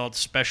usually called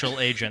special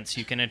agents.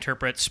 You can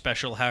interpret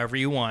special however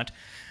you want.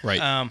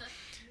 Right.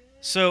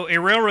 So a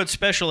railroad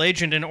special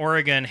agent in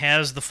Oregon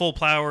has the full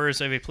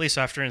powers of a police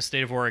officer in the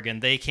state of Oregon.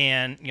 They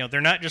can,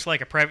 they're not just like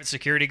a private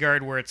security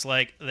guard where it's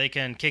like they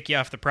can kick you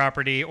off the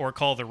property or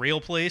call the real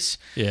police.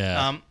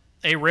 Yeah.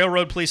 A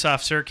railroad police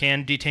officer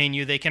can detain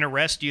you. They can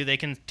arrest you. They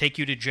can take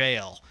you to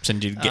jail.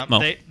 Send you to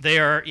Gitmo. They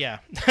are, yeah.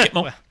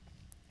 Gitmo. Well,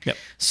 yep.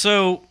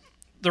 So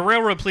the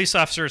railroad police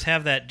officers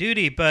have that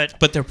duty, but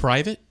they're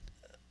private?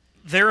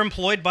 They're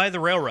employed by the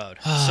railroad.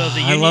 So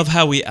the I love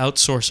how we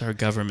outsource our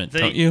government,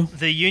 don't you?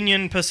 The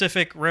Union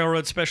Pacific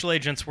Railroad special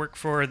agents work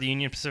for the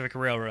Union Pacific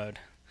Railroad.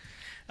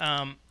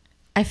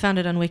 I found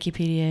it on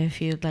Wikipedia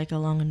if you'd like a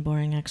long and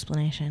boring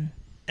explanation.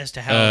 As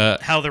to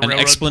how the railroad an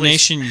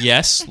explanation, police...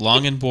 yes.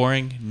 Long and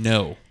boring,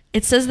 no.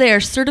 It says they are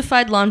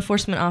certified law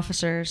enforcement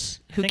officers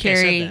who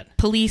carry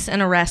police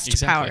and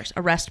arrest powers.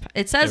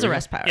 It says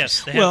arrest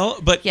powers. Yes.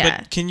 But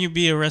can you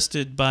be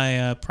arrested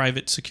by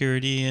private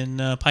security in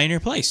Pioneer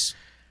Place?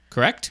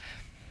 Correct?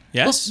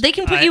 Yes. Well, they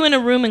can put you in a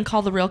room and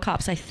call the real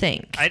cops, I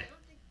think.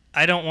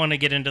 I don't want to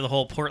get into the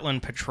whole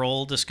Portland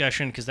Patrol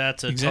discussion because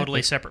that's a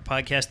totally separate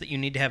podcast that you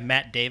need to have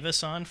Matt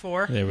Davis on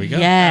for. There we go.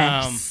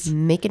 Yes.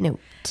 Make a note.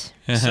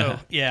 So,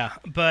 yeah.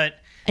 But...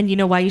 And you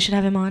know why you should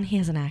have him on? He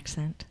has an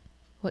accent.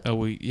 What? Oh,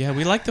 we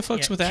like the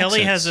folks with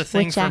Kelly accents. has a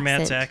thing for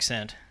Matt's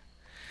accent.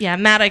 Yeah,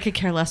 Matt I could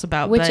care less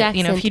about, Which but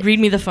accent? If he'd read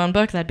me the phone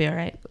book, that'd be all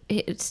right.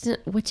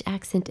 Which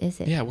accent is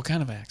it? Yeah, what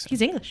kind of accent?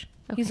 He's English.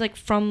 Okay. He's like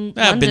from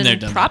I've London been there,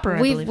 done proper, that.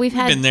 I believe. We've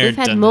had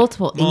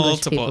multiple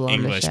English people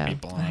on the show.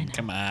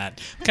 Come on.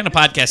 What kind of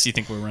podcast do you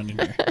think we're running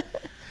here?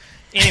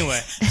 Anyway,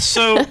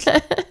 so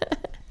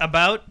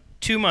about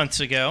 2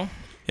 months ago,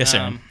 yes,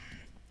 sir.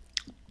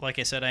 Like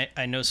I said,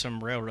 I know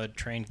some railroad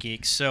train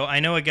geeks. So I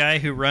know a guy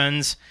who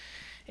runs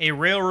a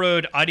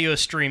railroad audio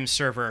stream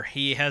server.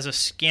 He has a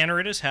scanner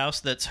at his house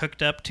that's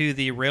hooked up to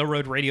the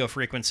railroad radio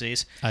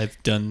frequencies.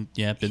 I've been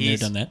there,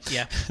 done that.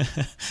 Yeah.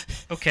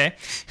 Okay.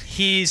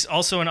 He's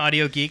also an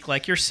audio geek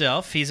like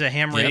yourself. He's a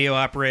ham radio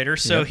operator.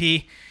 So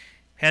he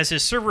has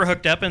his server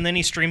hooked up, and then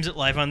he streams it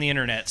live on the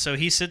internet. So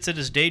he sits at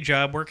his day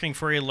job working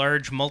for a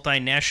large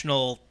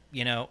multinational,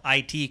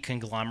 IT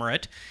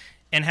conglomerate,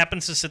 and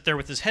happens to sit there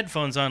with his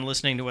headphones on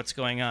listening to what's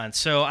going on.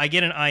 So I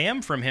get an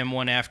IM from him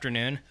one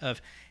afternoon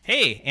of,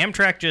 hey,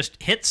 Amtrak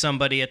just hit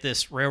somebody at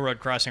this railroad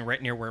crossing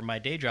right near where my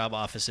day job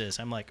office is.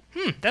 I'm like,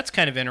 that's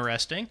kind of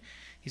interesting.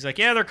 He's like,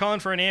 yeah, they're calling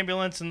for an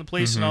ambulance and the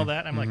police and all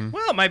that. I'm like,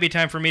 well, it might be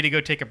time for me to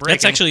go take a break.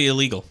 That's actually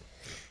illegal.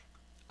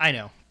 I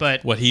know,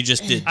 but... What he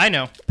just did. I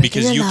know.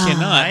 Because you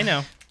cannot... I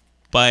know.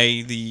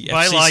 By the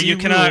By FCC law, you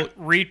rule, cannot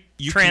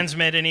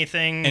retransmit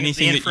anything that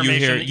you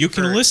hear. You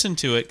can listen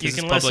to it. You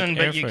can listen,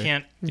 but you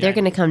can't... They're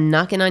going to come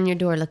knocking on your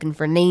door looking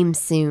for names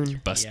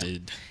soon.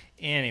 Busted.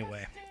 Yeah.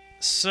 Anyway,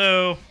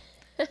 so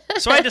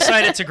I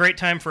decided it's a great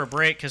time for a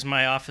break because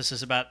my office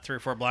is about 3 or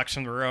 4 blocks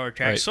from the railroad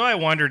track. Right. So I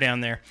wander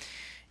down there,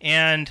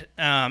 and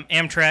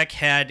Amtrak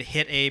had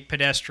hit a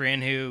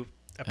pedestrian who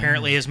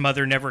apparently his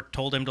mother never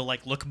told him to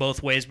look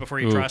both ways before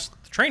he crossed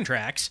the train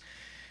tracks.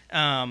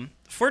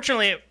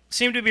 Fortunately, it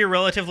seemed to be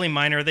relatively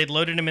minor. They'd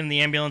loaded him in the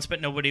ambulance, but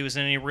nobody was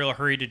in any real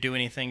hurry to do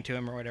anything to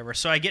him or whatever.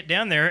 So I get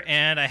down there,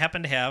 and I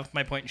happen to have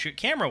my point-and-shoot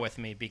camera with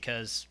me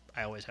because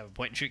I always have a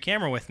point-and-shoot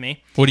camera with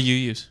me. What do you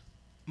use?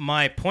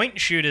 My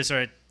point-and-shoot is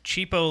a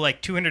cheapo,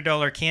 like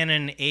 $200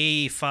 Canon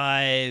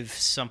A5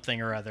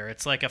 something or other.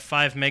 It's like a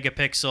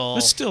 5-megapixel.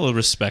 It's still a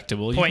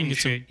respectable. Point You and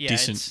can get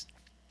some shoot.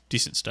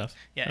 decent stuff.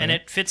 Yeah, right? and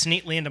it fits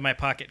neatly into my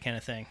pocket kind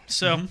of thing.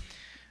 So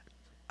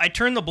I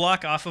turn the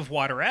block off of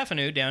Water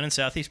Avenue down in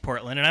southeast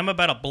Portland, and I'm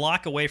about a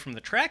block away from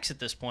the tracks at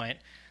this point.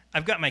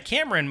 I've got my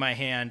camera in my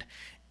hand.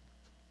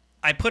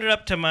 I put it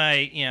up to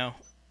my,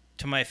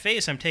 to my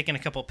face. I'm taking a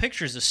couple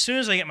pictures. As soon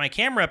as I get my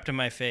camera up to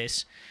my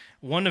face,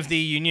 one of the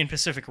Union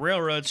Pacific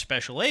Railroad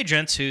special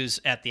agents who's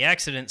at the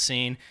accident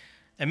scene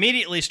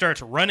immediately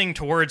starts running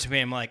towards me.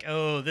 I'm like,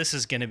 oh, this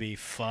is going to be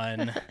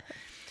fun.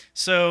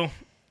 So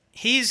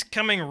he's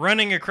coming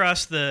running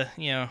across the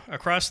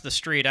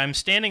street. I'm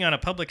standing on a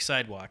public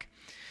sidewalk,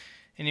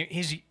 and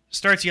he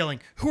starts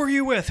yelling, "Who are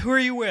you with? Who are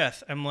you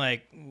with?" I'm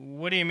like,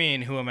 "What do you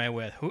mean, who am I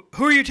with?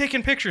 Who are you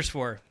taking pictures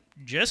for?"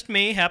 Just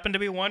me, happened to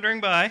be wandering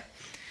by.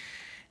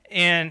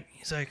 And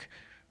he's like,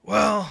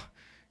 "Well,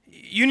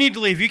 you need to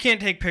leave. You can't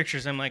take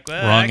pictures." I'm like,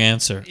 well, Wrong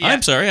answer. Yeah.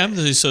 I'm sorry. I'm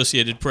the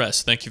Associated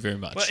Press. Thank you very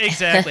much. Well,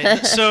 exactly.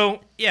 So,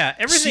 yeah,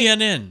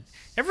 CNN.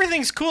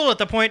 everything's cool at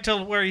the point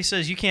till where he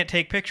says you can't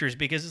take pictures,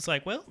 because it's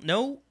like, well,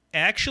 no,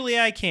 actually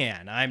I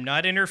can. I'm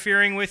not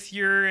interfering with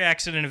your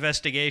accident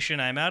investigation.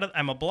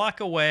 I'm a block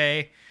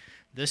away.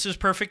 This is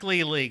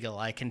perfectly legal.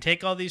 I can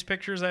take all these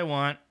pictures I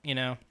want,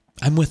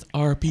 I'm with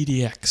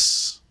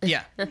RPDX.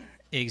 Yeah,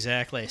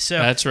 exactly. So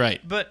That's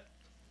right. But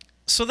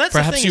so that's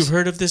Perhaps the thing you've is,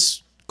 heard of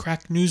this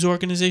crack news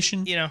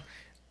organization?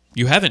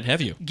 You haven't,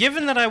 have you?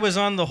 Given that I was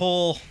on the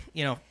whole,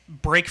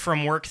 break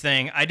from work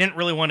thing, I didn't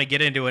really want to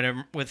get into it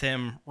with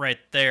him right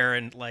there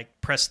and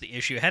press the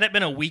issue. Had it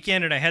been a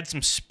weekend and I had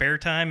some spare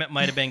time, it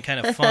might have been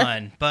kind of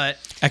fun. But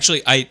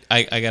actually, I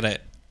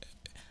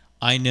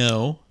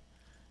know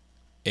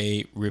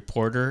a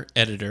reporter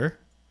editor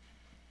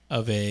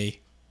of a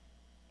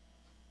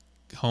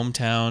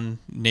hometown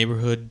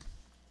neighborhood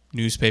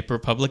newspaper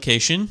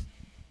publication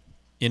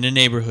in a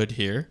neighborhood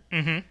here.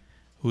 Mm-hmm.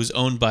 Who's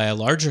owned by a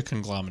larger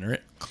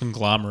conglomerate,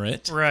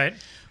 right?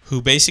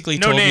 Who basically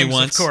no told names, me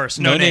once, of course,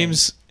 no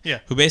names. Yeah.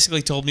 Who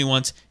basically told me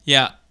once,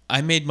 yeah,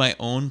 I made my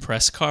own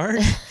press card,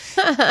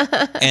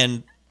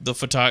 and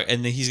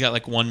and he's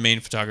got one main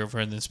photographer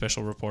and then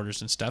special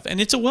reporters and stuff, and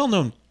it's a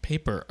well-known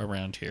paper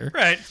around here,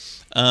 right?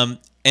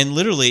 And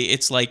literally,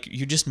 it's like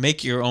you just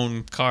make your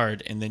own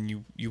card and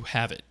then you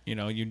have it.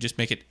 You just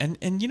make it, and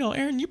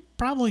Aaron, you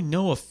probably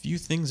know a few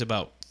things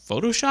about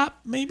Photoshop,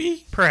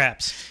 maybe?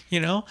 Perhaps.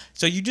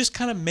 So you just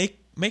kind of make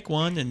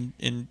one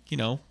and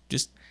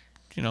just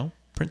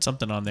print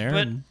something on there,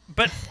 and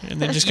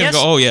then just kind of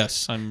go, oh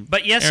yes, I'm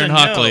yes Aaron and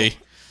Hockley. No.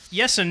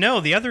 Yes and no.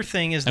 The other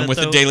thing is I'm that with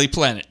the Daily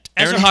Planet.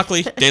 Aaron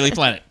Hockley, Daily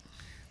Planet.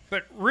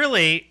 But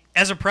really,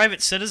 as a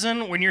private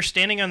citizen, when you're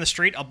standing on the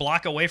street a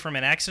block away from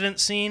an accident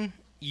scene,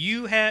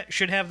 you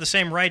should have the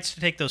same rights to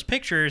take those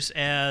pictures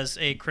as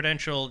a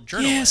credentialed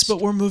journalist. Yes,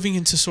 but we're moving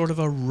into sort of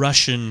a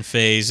Russian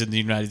phase in the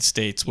United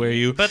States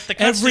where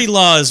every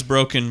law is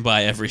broken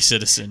by every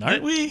citizen,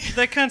 aren't we?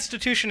 The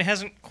Constitution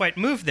hasn't quite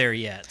moved there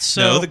yet.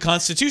 So no, the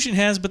Constitution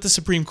has, but the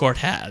Supreme Court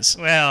has.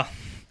 Well,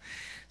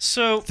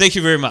 so... Thank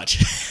you very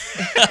much.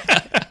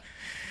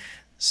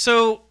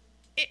 So,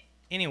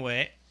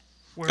 anyway...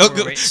 Go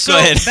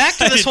ahead. Back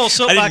to this whole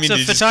soapbox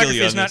of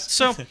photography is not...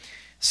 So...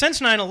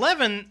 Since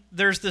 9/11,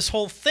 there's this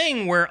whole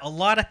thing where a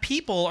lot of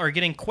people are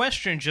getting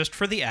questioned just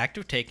for the act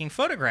of taking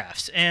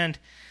photographs. And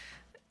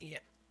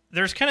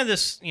there's kind of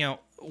this,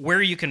 where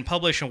you can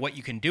publish and what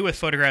you can do with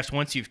photographs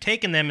once you've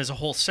taken them is a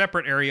whole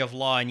separate area of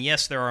law. And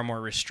yes, there are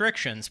more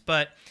restrictions,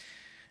 but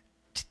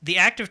the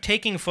act of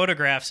taking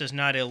photographs is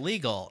not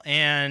illegal.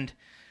 And,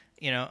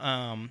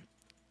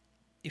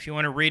 if you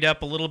want to read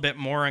up a little bit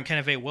more on kind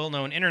of a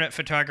well-known internet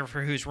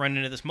photographer who's run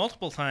into this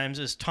multiple times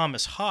is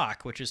Thomas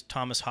Hawk, which is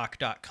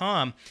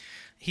thomashawk.com.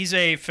 He's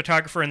a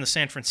photographer in the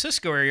San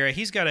Francisco area.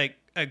 He's got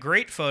a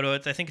great photo.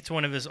 I think it's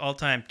one of his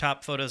all-time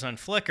top photos on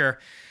Flickr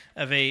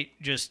of a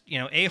just,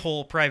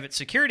 a-hole private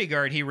security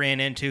guard he ran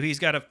into. He's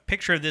got a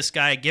picture of this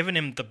guy giving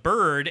him the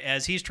bird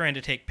as he's trying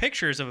to take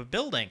pictures of a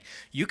building.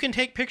 You can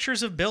take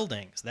pictures of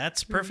buildings.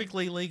 That's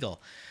perfectly legal.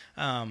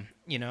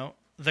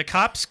 The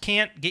cops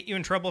can't get you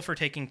in trouble for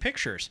taking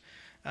pictures.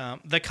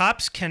 The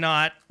cops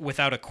cannot,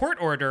 without a court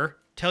order,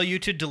 tell you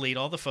to delete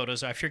all the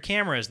photos off your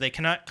cameras. They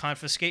cannot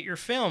confiscate your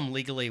film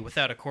legally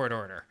without a court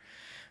order.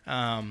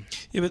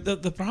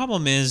 But the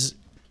problem is,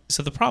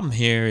 so the problem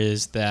here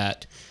is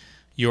that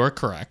you're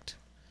correct,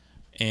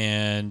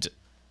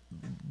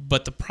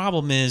 but the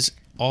problem is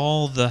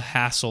all the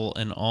hassle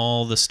and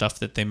all the stuff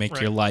that they make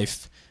your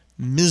life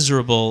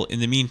miserable in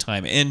the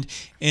meantime. And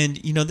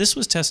this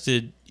was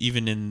tested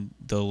even in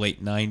the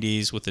late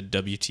 90s with the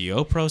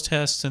WTO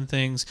protests and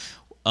things.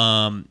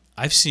 I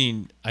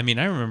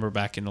remember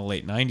back in the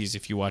late 90s,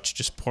 if you watched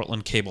just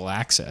Portland cable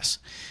access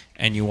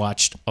and you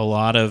watched a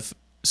lot of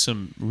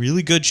some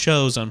really good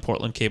shows on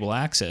Portland Cable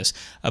Access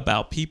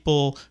about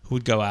people who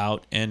would go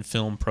out and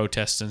film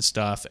protests and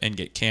stuff and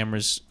get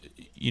cameras,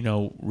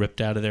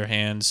 ripped out of their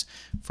hands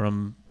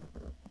from,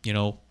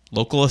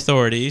 local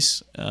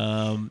authorities.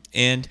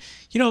 And,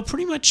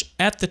 pretty much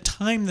at the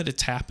time that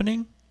it's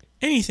happening,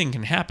 anything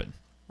can happen.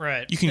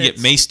 Right. You can get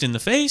maced in the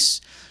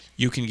face.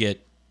 You can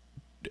get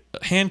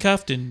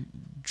handcuffed and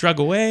drug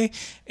away,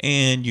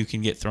 and you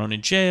can get thrown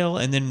in jail.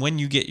 And then when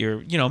you get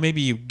your,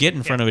 maybe you get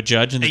in front of a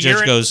judge, and the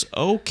judge goes,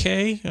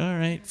 "Okay, all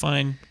right,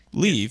 fine,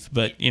 leave."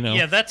 But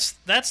yeah, that's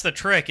the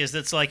trick. Is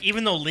that's like,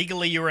 even though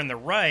legally you're in the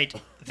right,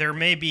 there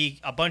may be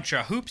a bunch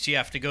of hoops you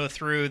have to go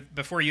through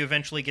before you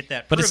eventually get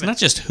that. But proven. it's not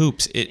just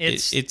hoops.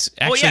 It's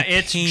actually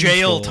it's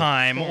jail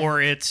time,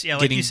 or it's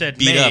like you said,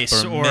 beat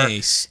mace, up or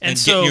mace, and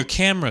so, get your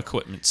camera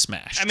equipment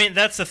smashed. I mean,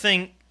 that's the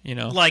thing.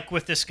 Like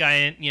with this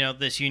guy,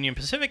 this Union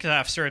Pacific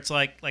officer, it's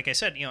like I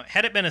said,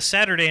 had it been a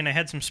Saturday and I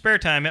had some spare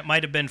time, it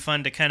might have been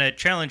fun to kind of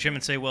challenge him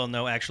and say, well,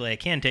 no, actually, I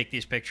can take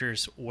these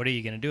pictures. What are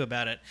you going to do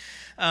about it?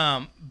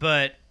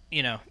 But,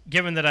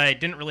 given that I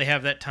didn't really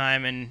have that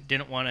time and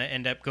didn't want to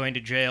end up going to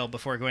jail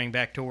before going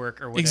back to work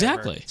or whatever.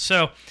 Exactly.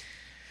 So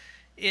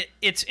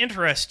it's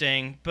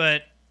interesting,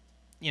 but,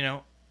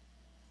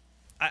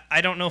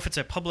 I don't know if it's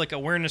a public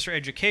awareness or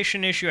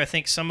education issue. I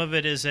think some of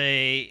it is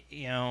a,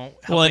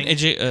 helping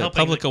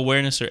public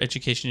awareness or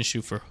education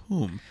issue for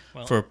whom?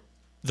 Well, for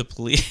the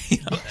police.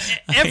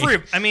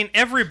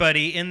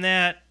 Everybody in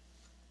that,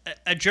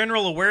 a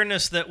general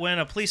awareness that when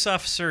a police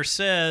officer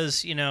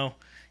says,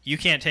 you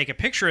can't take a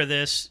picture of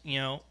this,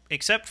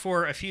 except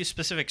for a few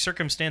specific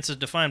circumstances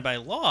defined by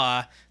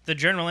law, the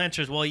general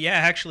answer is, well, yeah,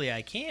 actually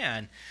I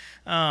can.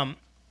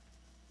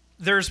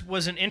 There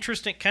was an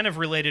interesting kind of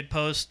related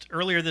post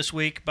earlier this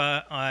week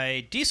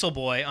by Diesel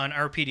Boy on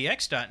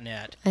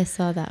rpdx.net. I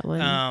saw that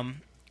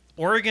one.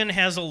 Oregon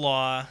has a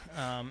law,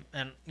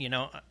 and,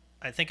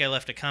 I think I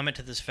left a comment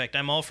to this effect.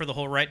 I'm all for the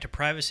whole right to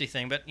privacy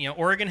thing, but,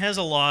 Oregon has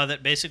a law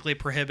that basically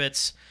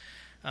prohibits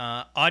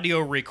audio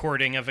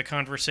recording of a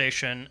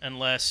conversation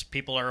unless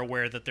people are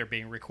aware that they're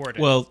being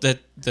recorded. Well,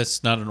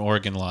 that's not an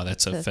Oregon law.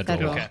 That's a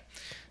federal law. Okay.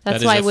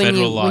 That's why when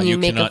you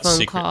make a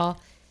phone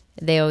call,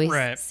 they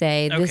always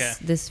say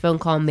this phone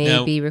call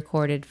may be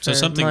recorded for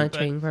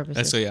monitoring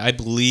purposes. I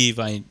believe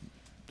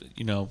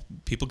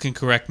people can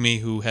correct me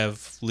who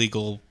have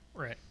legal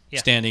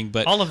standing,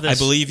 but all of this,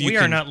 I believe we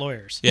are not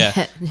lawyers.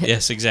 Yeah.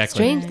 Yes,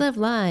 exactly. StrangeLove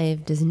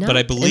Live does not. But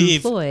I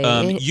believe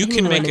employ you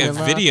can make a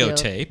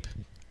videotape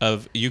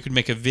you can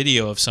make a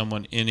video of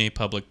someone in a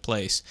public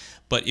place,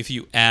 but if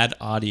you add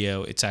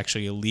audio, it's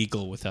actually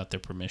illegal without their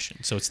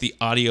permission. So it's the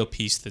audio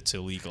piece that's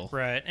illegal.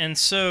 Right. And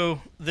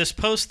so this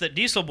post that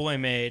Diesel Boy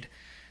made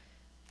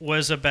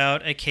was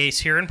about a case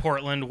here in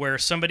Portland where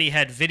somebody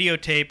had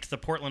videotaped the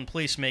Portland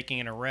police making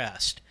an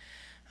arrest,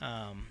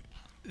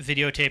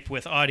 videotaped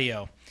with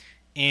audio.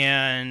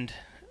 And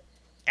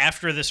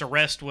after this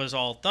arrest was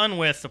all done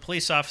with, the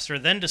police officer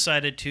then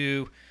decided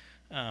to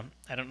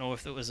I don't know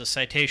if it was a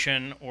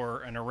citation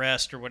or an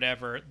arrest or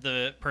whatever,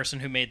 the person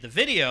who made the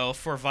video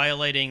for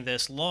violating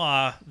this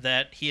law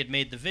that he had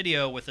made the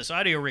video with this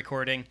audio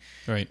recording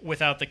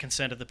without the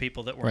consent of the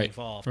people that were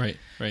involved. Right.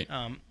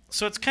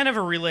 So it's kind of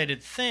a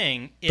related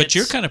thing. But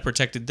you're kind of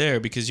protected there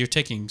because you're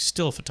taking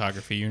still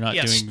photography. You're not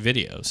doing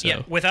video. So.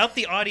 Yeah, without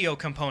the audio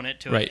component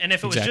to it. And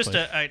if it was just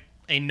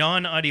a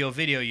non-audio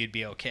video, you'd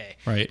be okay.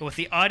 Right. But with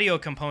the audio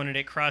component,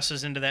 it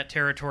crosses into that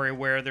territory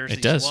where there's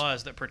these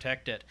laws that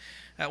protect it.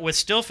 With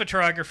still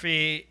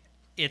photography,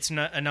 it's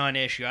not a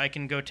non-issue. I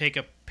can go take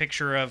a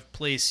picture of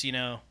police,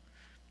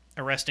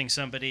 arresting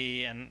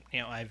somebody, and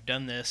I've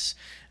done this.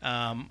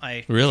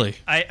 I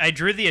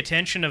drew the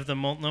attention of the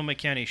Multnomah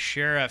County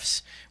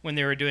sheriffs when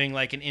they were doing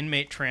like an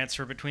inmate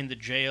transfer between the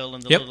jail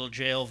and the little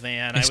jail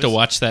van. I used to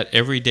watch that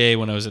every day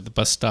when I was at the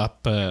bus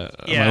stop on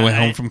my way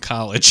home from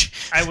college.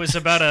 I was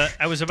about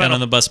down on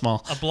the bus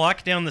mall, a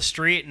block down the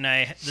street, and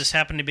this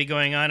happened to be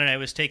going on, and I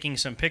was taking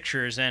some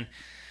pictures, and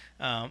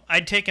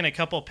I'd taken a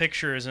couple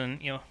pictures, and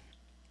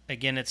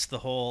again, it's the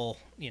whole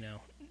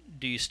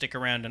do you stick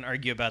around and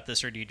argue about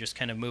this, or do you just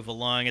kind of move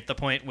along? At the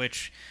point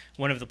which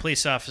one of the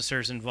police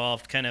officers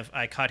involved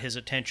I caught his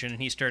attention,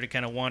 and he started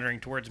kind of wandering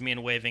towards me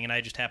and waving, and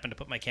I just happened to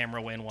put my camera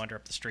away and wander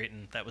up the street,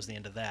 and that was the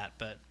end of that.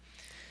 But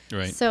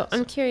So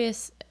I'm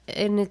curious,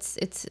 and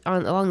it's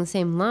along the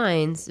same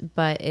lines,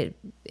 but it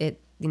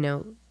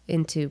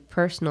into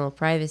personal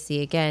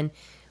privacy again.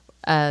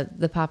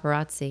 The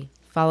paparazzi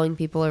following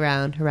people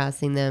around,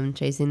 harassing them,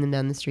 chasing them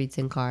down the streets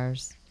in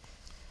cars.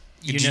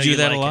 Did you do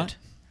that a lot?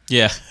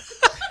 Yeah.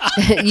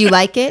 You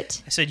like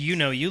it? I said, you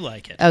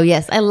like it. Oh,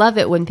 yes. I love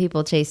it when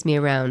people chase me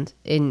around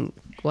in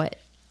what?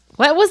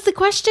 What was the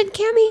question,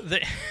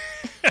 Cami?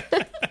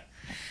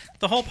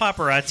 The whole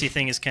paparazzi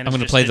thing is kind of... I'm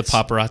going to play the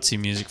paparazzi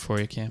music for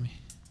you, Cami.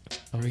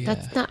 Oh, yeah.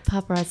 That's not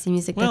paparazzi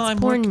music. That's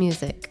porn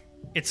music.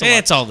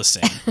 It's all the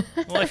same.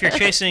 Well, if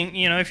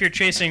you're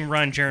chasing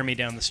Ron Jeremy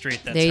down the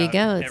street, that's there you how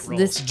go. It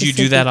rolls. Do you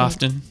do that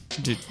often?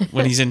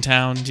 When he's in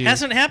town?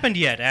 Hasn't happened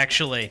yet,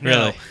 actually.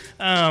 Really?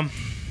 No.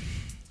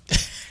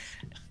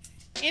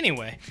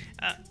 Anyway,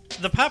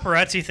 the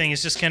paparazzi thing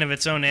is just kind of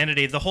its own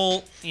entity. The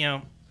whole,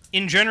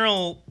 in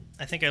general,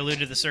 I think I alluded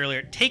to this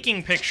earlier,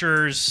 taking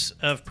pictures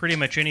of pretty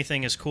much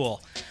anything is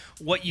cool.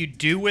 What you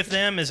do with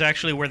them is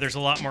actually where there's a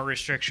lot more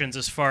restrictions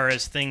as far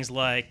as things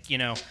like,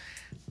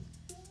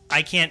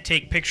 I can't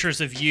take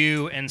pictures of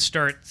you and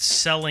start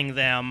selling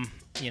them,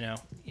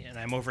 and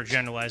I'm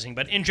overgeneralizing,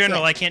 but in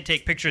general, I can't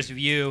take pictures of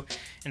you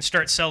and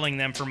start selling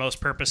them for most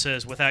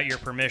purposes without your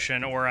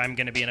permission, or I'm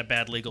going to be in a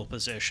bad legal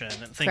position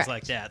and things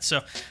like that.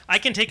 So I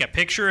can take a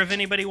picture of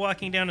anybody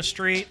walking down a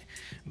street,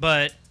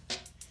 but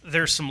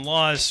there's some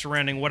laws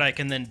surrounding what I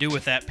can then do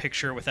with that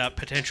picture without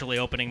potentially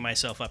opening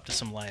myself up to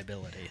some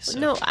liability. So.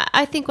 No,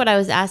 I think what I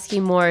was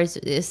asking more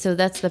is so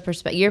that's the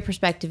perspective. Your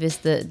perspective is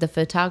the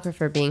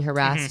photographer being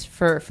harassed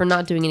for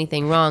not doing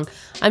anything wrong.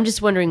 I'm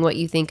just wondering what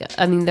you think.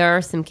 I mean, there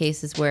are some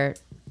cases where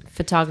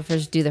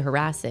photographers do the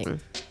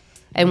harassing,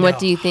 and what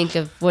do you think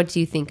of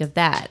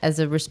that as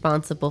a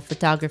responsible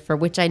photographer?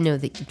 Which I know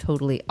that you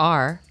totally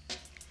are,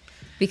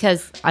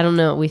 because I don't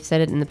know. We've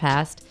said it in the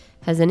past.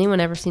 Has anyone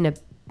ever seen a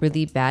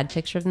really bad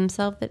picture of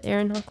themselves that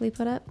Aaron Hockley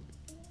put up?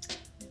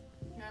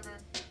 Never.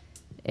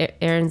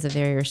 Aaron's a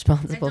very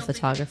responsible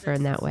photographer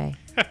in that way.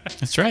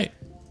 That's right.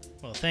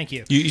 Well, thank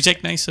you. You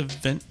take nice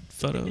event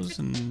photos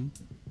and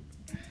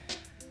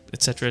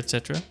et cetera, et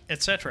cetera.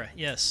 Et cetera,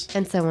 yes.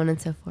 And so on and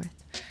so forth.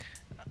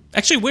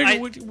 Actually, where I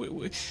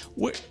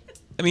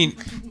mean,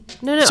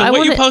 no. So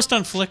what you post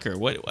on Flickr?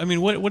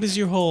 What is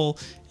your whole?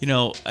 You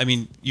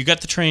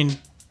got the train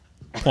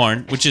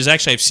porn, which is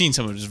actually I've seen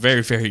some of it. It's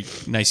very, very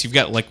nice. You've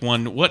got like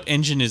one. What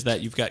engine is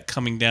that you've got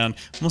coming down?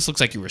 Almost looks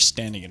like you were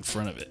standing in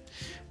front of it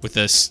with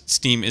a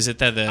steam. Is it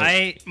that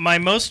my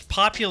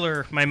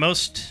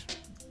most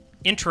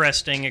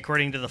interesting,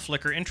 according to the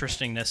Flickr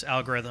interestingness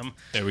algorithm.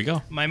 There we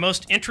go. My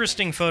most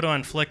interesting photo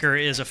on Flickr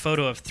is a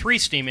photo of 3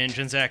 steam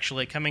engines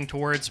actually coming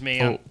towards me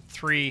on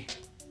 3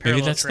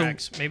 parallel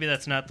tracks. Maybe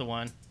that's not the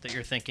one that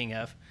you're thinking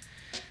of.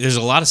 There's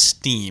a lot of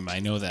steam. I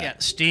know that. Yeah,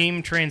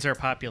 steam trains are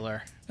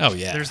popular. Oh,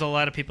 yeah. There's a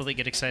lot of people that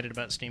get excited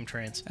about steam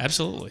trains.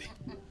 Absolutely.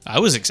 I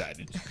was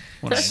excited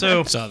when I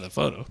saw the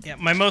photo. Yeah,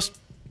 my most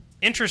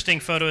interesting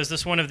photo is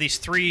this one of these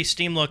 3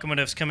 steam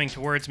locomotives coming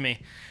towards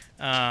me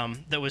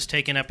that was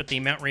taken up at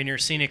the Mount Rainier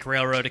Scenic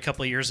Railroad a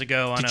couple of years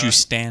ago. Did you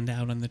stand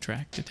out on the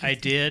track? I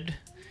did.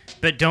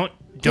 But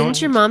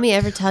Didn't your mommy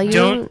ever tell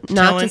you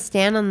not to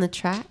stand on the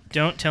track?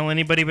 Don't tell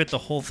anybody, but the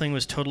whole thing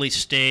was totally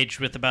staged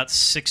with about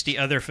 60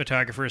 other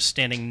photographers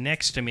standing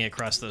next to me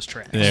across those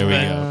tracks. There we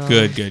go.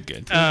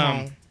 Good.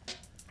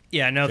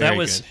 Yeah, no, that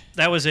was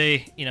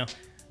a,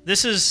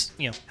 this is,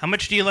 how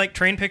much do you like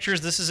train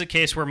pictures? This is a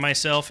case where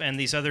myself and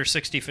these other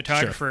 60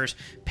 photographers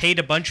paid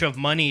a bunch of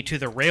money to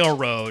the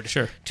railroad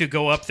to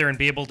go up there and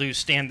be able to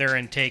stand there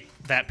and take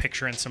that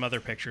picture and some other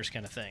pictures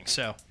kind of thing.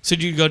 So do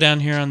you go down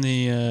here on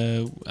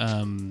the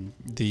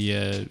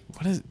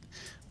what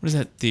is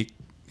that?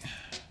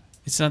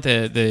 It's not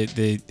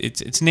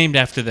it's named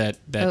after that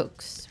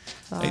Oaks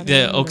Bottom,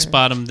 the Oaks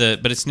Bottom,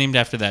 but it's named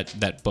after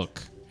that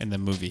book in the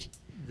movie.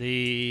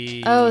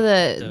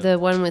 The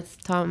one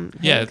with Tom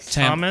Hanks. Yeah,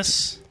 Tom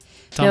Hanks.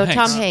 Tom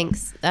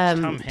Hanks.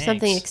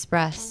 Something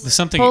Express.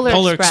 The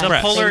Polar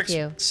Express. Thank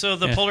you. So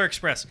the Polar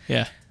Express.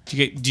 Yeah. Do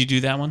you do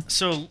that one?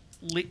 So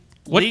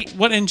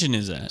what engine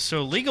is that?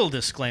 So legal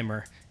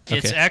disclaimer.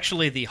 It's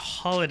actually the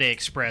Holiday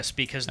Express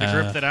because the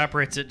group that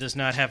operates it does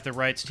not have the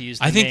rights to use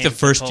the name. I think the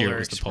first year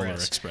was Express. the Polar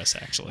Express,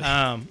 actually.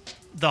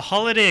 The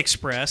Holiday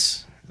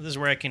Express, this is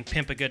where I can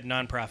pimp a good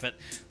nonprofit.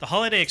 The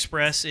Holiday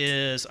Express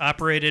is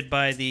operated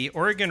by the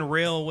Oregon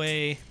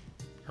Railroad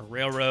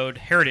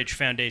Heritage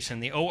Foundation,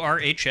 the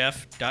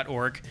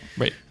ORHF.org.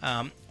 Right.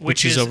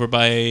 Which is over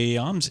by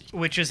OMSI.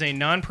 Which is a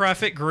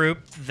nonprofit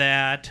group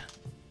that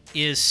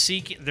is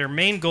their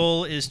main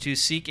goal is to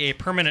seek a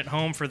permanent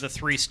home for the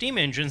 3 steam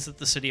engines that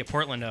the city of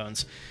Portland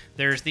owns.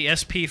 There's the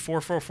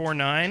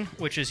SP4449,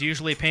 which is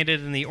usually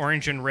painted in the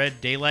orange and red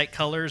daylight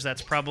colors.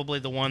 That's probably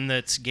the one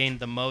that's gained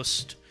the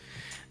most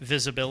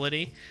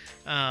visibility.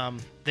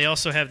 They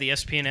also have the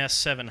SPNS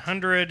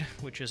 700,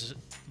 which is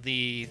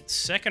the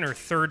 2nd or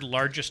 3rd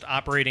largest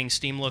operating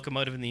steam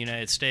locomotive in the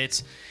United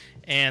States.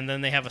 And then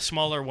they have a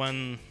smaller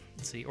one.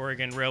 It's the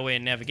Oregon Railway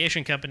and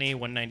Navigation Company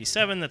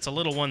 197. That's a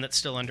little one that's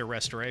still under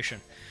restoration.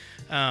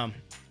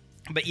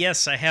 But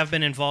yes, I have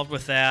been involved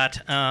with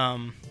that.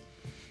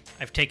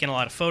 I've taken a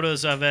lot of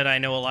photos of it. I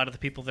know a lot of the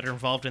people that are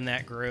involved in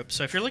that group.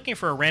 So if you're looking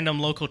for a random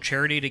local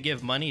charity to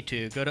give money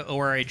to, go to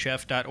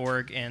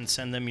orhf.org and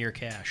send them your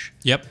cash.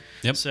 Yep.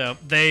 So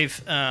they're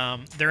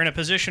in a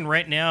position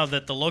right now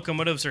that the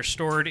locomotives are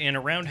stored in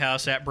a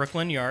roundhouse at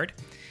Brooklyn Yard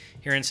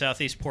here in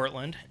southeast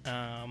Portland.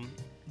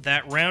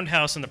 That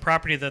roundhouse and the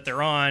property that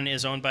they're on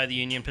is owned by the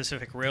Union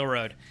Pacific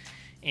Railroad.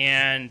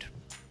 And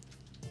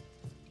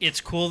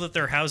it's cool that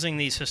they're housing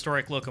these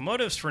historic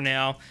locomotives for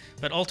now,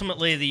 but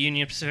ultimately the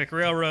Union Pacific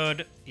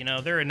Railroad,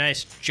 they're a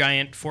nice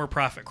giant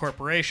for-profit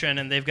corporation,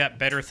 and they've got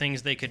better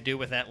things they could do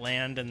with that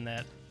land and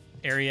that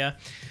area.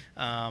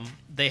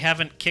 They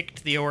haven't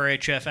kicked the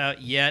ORHF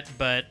out yet,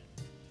 but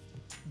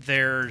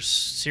there's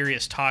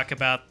serious talk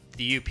about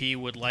the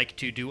UP would like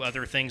to do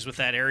other things with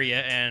that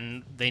area,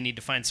 and they need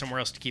to find somewhere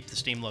else to keep the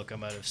steam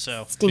locomotive.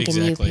 So Stinking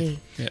Exactly. UP.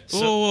 Yeah. So-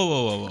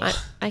 Whoa.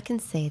 I can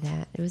say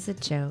that. It was a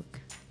joke.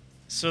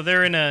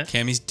 they're in a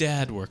Cammy's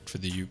dad worked for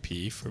the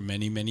UP for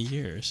many, many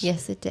years.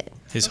 Yes, it did.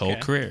 His whole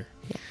Okay. career.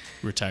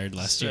 Retired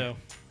last year. so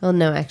Well,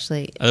 no,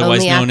 actually,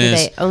 Otherwise known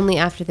as- only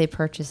after they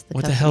purchased the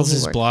What the company hell's he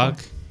his worked blog?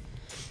 for.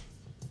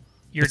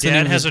 your What's the name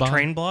dad of has his a blog?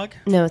 train blog,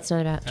 No, it's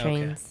not about Okay.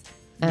 trains.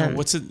 No,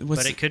 what's it?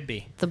 but it could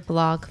be. The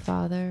Blog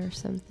Father or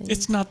something.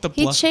 It's not the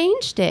He blog.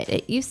 changed it.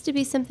 It used to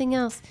be something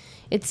else.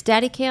 It's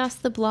Daddy Chaos,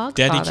 the Blog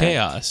Daddy Father.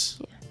 Chaos.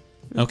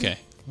 Okay,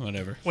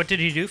 whatever. What did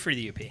he do for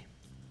the UP?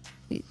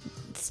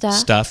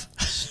 Stuff.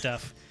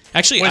 Stuff.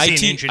 Actually, Was he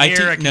IT. an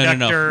engineer, a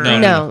conductor?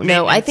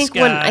 No. I Maintenance think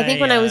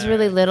when I was guy,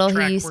 really little, he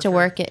track used to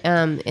worker?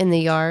 work in the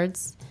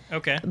yards.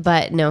 Okay.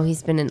 But no,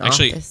 he's been in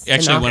Actually, office.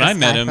 when I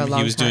met guy him, for a he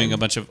long was doing time. a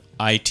bunch of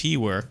IT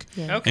work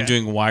Yeah. Okay. and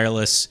doing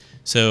wireless.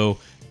 So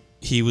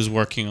he was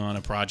working on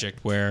a project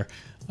where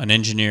an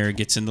engineer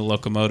gets in the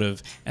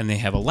locomotive and they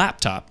have a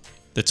laptop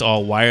that's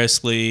all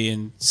wirelessly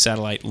and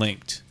satellite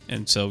linked.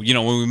 And so,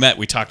 when we met,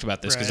 we talked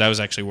about this because Right. I was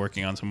actually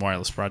working on some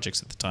wireless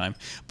projects at the time.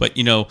 But,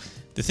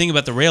 the thing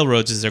about the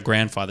railroads is they're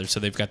grandfathered.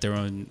 So they've got their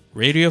own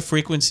radio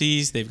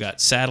frequencies, they've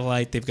got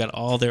satellite, they've got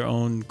all their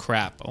own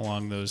crap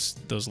along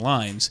those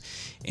lines.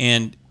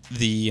 And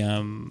the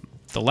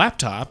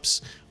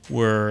laptops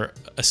were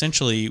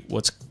essentially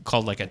what's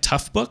called like a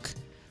tough book.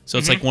 So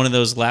it's like one of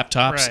those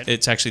laptops. Right.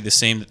 It's actually the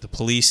same that the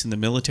police and the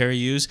military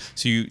use.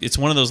 So it's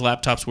one of those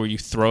laptops where you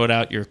throw it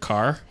out your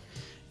car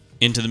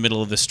into the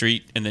middle of the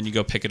street, and then you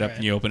go pick it up Right.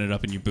 and you open it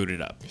up and you boot it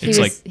up. He It's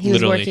was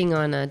literally working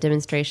on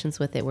demonstrations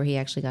with it where he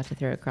actually got to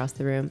throw it across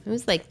the room. It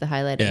was like the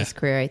highlight of Yeah. his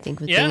career, I think,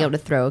 was Yeah. being able to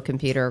throw a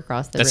computer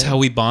across the That's room. how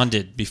we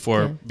bonded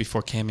before Yeah.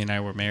 Cami and I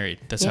were married.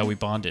 That's Yeah. how we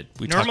bonded.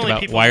 We Normally talked about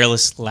people-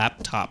 wireless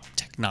laptop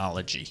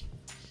technology.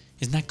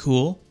 Isn't that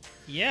cool?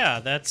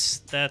 Yeah,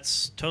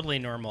 that's totally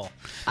normal.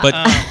 But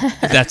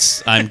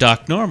I'm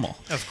Doc Normal.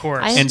 Of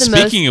course. I have And the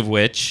speaking of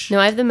which, No,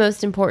 I have the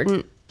most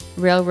important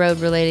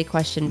railroad-related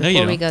question No, you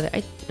before we don't. go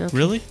there. Okay.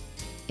 really?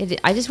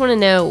 I just want to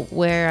know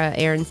where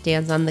Aaron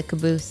stands on the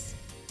caboose.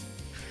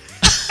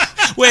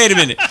 Wait a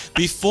minute.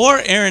 Before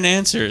Aaron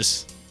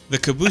answers the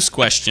caboose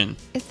question,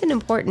 It's an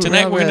important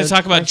tonight we're going to railroad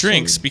talk about question.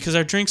 drinks because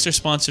our drinks are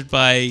sponsored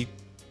by,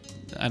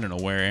 I don't know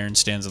where Aaron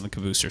stands on the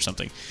caboose or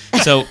something.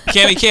 So,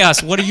 Cami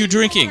Kaos, what are you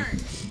drinking?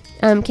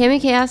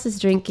 Cami Kaos is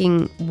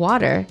drinking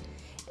water.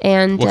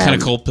 And What kind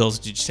of cold pills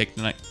did you take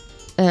tonight?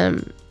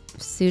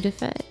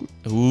 Sudafed.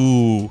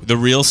 Ooh, the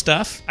real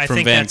stuff I from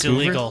think that's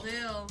Vancouver? illegal.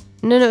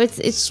 No,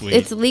 it's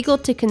Sweet. legal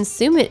to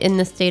consume it in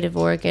the state of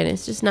Oregon.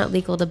 It's just not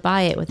legal to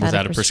buy it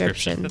without a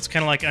prescription. That's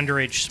kind of like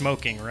underage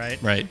smoking, right?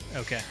 Right.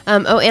 Okay.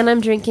 And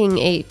I'm drinking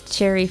a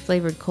cherry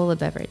flavored cola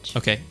beverage.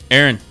 Okay.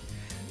 Aaron.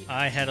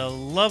 I had a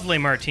lovely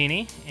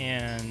martini,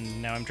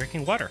 and now I'm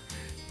drinking water.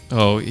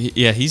 Oh,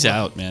 yeah, he's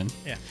out, man.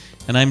 Yeah.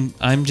 And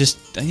I'm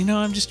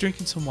just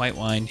drinking some white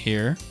wine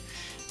here.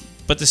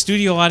 But the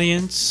studio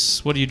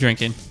audience, what are you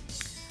drinking?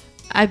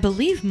 I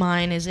believe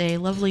mine is a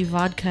lovely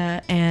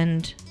vodka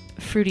and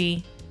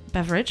fruity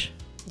beverage,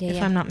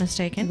 if I'm not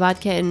mistaken.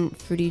 Vodka and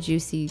fruity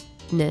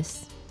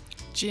juiciness.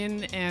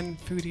 Gin and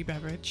fruity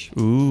beverage.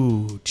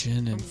 Ooh,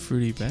 gin and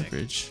fruity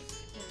beverage.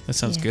 That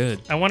sounds Yeah.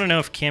 good. I want to know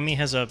if Cami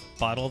has a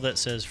bottle that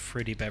says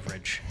fruity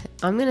beverage.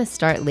 I'm gonna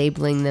start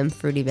labeling them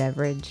fruity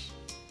beverage.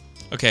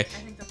 Okay.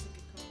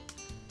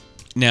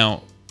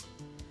 Now,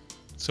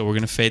 so we're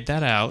gonna fade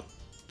that out,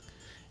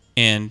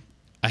 and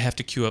I have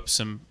to cue up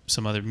some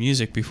other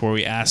music before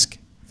we ask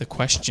the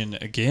question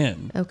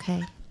again,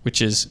 Okay.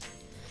 which is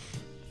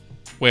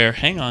where?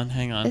 Hang on.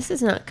 This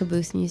is not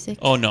caboose music.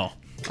 Oh no,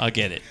 I'll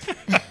get it.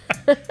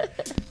 Yeah,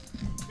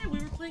 we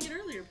were playing it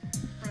earlier.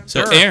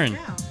 So Sure. Aaron,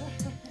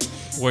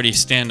 where do you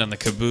stand on the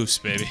caboose,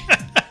 baby?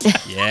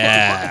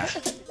 Yeah.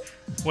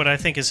 What I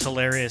think is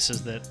hilarious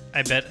is that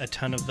I bet a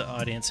ton of the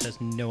audience has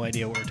no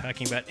idea what we're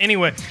talking about.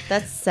 Anyway,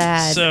 That's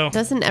sad. So-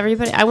 Doesn't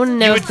everybody? I want to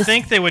know you if would the,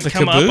 think they would the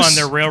come up caboose? on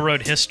their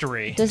railroad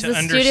history does to the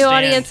understand. studio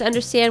audience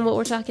understand what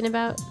we're talking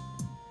about?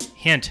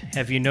 Hint,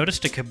 have you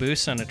noticed a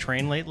caboose on a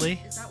train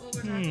lately?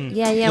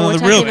 Yeah. No, we're the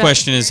talking real about,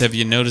 question is, have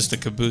you noticed a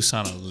caboose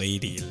on a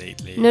lady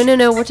lately?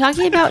 No. We're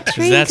talking about 'Cause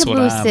train that's what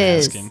I'm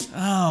cabooses. asking.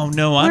 Oh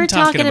no, I'm We're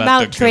talking about about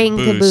the train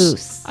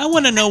caboose. I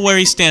want to know where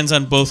he stands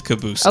on both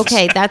cabooses.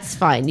 Okay, that's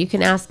fine. You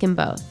can ask him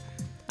both.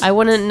 I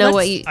want to know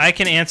what you. I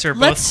can answer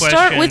both Let's questions.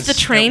 start with the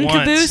train at once.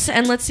 caboose,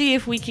 and let's see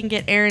if we can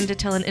get Aaron to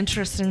tell an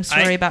interesting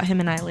story about him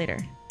and I later.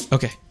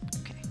 Okay.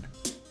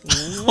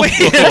 Wait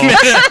a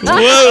minute.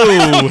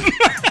 Whoa.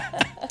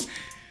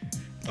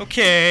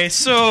 Okay,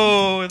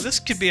 so this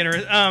could be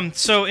interesting.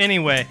 So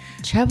anyway,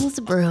 Troubles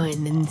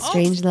brewing in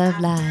Strange Love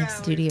Live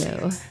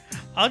studio.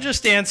 I'll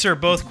just answer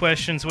both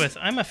questions with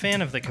I'm a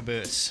fan of the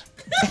caboose.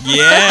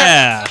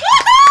 Yeah.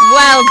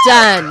 Well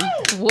done.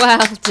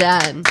 Well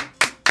done.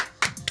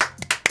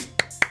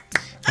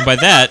 And by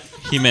that,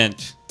 he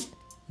meant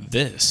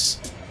this.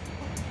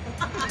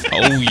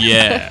 Oh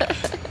yeah.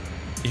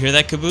 You hear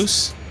that,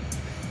 caboose?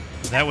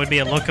 That would be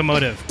a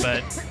locomotive,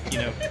 but you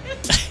know,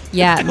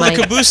 Yeah, Well,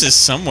 the caboose is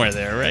somewhere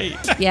there, right?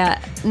 yeah.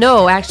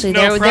 No, actually,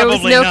 No, there was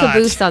probably no not.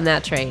 caboose on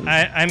that train.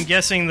 I'm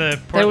guessing the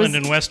Portland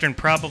and Western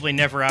probably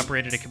never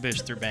operated a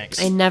caboose through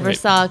Banks. I never Right.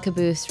 saw a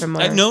caboose from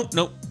our. No.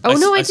 Oh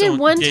no, I saw did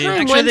one yeah, yeah.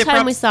 time. Actually, One they time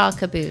prob- we saw a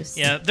caboose.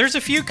 Yeah, there's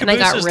a few and I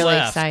cabooses got really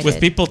left. excited. With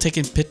people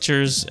taking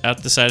pictures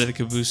out the side of the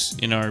caboose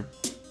in our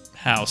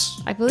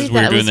house. I believe 'cause we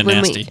were that doing was the when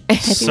nasty. we. I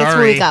think that's when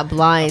Sorry. we got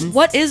blinds.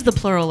 What is the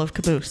plural of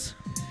caboose?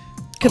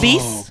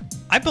 Caboose?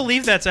 I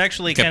believe that's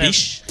actually kind of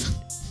Capiche?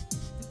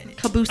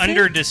 Caboose?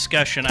 under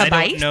discussion. I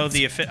don't Caboose? know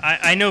the.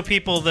 I know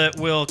people that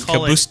will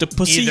call Caboose it to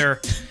pussy?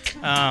 either.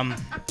 I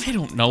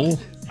don't know.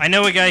 I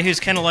know a guy who's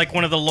kind of like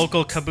one of the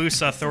local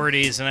caboose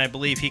authorities, and I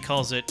believe he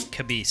calls it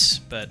caboose.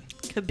 But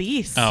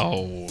Caboose.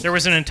 Oh. there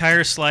was an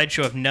entire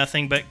slideshow of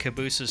nothing but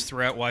cabooses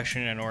throughout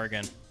Washington and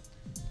Oregon.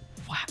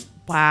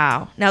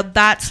 Wow. Now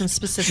that's some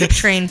specific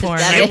train porn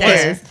That right it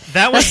there. is.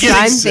 That was That's what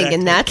I'm getting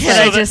thinking. That's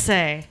Can I like just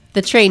say?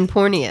 the train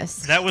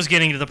porniest. that was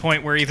getting to the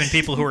point where even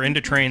people who were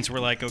into trains were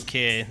like,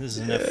 "Okay, this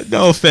is enough."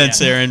 No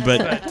offense, Aaron,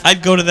 but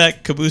I'd go to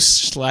that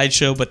caboose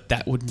slideshow, but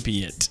that wouldn't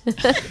be it.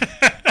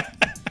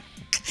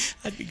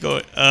 I'd be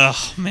going,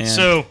 oh, man.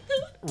 So,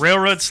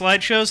 railroad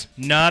slideshows,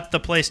 not the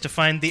place to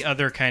find the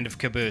other kind of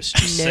caboose.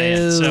 Just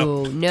saying.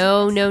 So,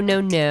 No.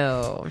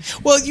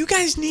 Well, you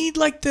guys need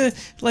like the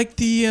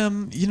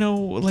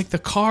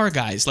car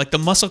guys, like the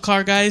muscle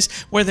car guys,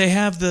 where they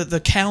have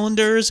the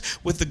calendars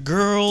with the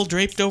girl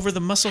draped over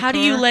the muscle car. How do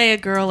you lay a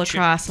girl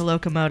across a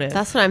locomotive?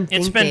 That's what I'm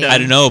thinking. It's been done. I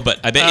don't know, but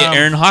I bet you Um,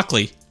 Aaron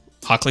Hockley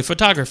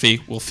Photography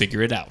will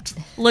figure it out.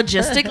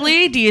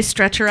 Logistically, do you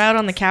stretch her out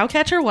on the cow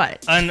catcher?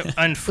 What? Ooh,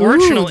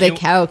 unfortunately, the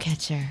cow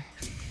catcher.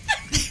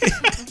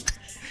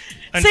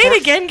 Say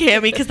it again,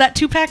 Cami, because that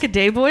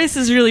 2-pack-a-day voice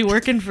is really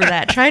working for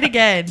that. Try it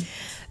again.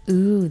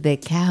 Ooh, the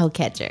cow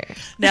catcher.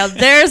 Now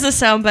there's a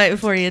soundbite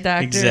for you,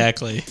 Doctor.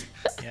 Exactly.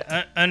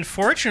 Yeah,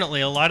 unfortunately,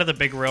 a lot of the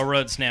big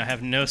railroads now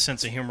have no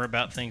sense of humor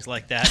about things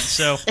like that.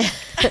 So,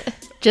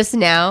 Just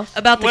now.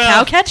 About the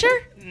Well- cow catcher?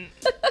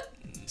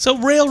 So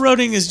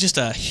railroading is just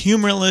a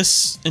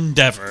humorless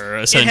endeavor,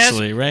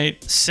 essentially, right?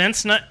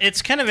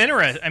 it's kind of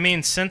interesting. I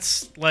mean,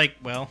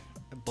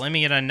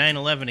 blaming it on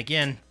 9/11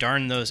 again,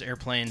 darn those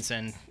airplanes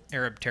and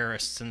Arab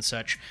terrorists and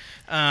such.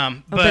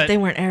 But they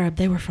weren't Arab.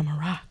 They were from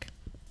Iraq.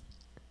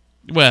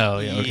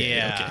 Well, yeah, okay.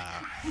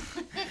 yeah.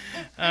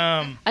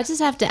 I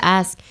just have to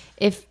ask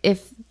if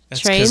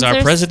That's trains because our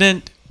are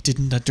president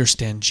didn't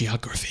understand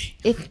geography.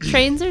 if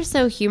trains are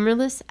so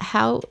humorless,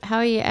 how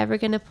are you ever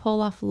going to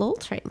pull off LOL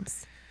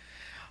trains?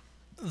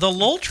 The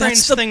LOL trains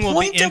That's the thing will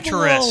be point of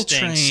LOL interesting.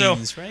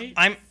 trains, So,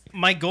 right?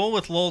 my goal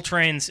with LOL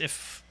trains,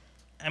 if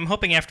I'm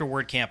hoping after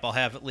WordCamp I'll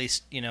have at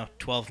least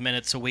 12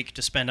 minutes a week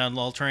to spend on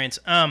LOL trains.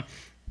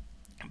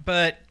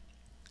 But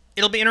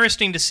it'll be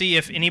interesting to see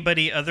if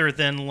anybody other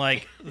than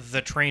like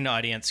the train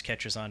audience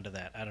catches on to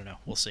that. I don't know.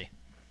 We'll see.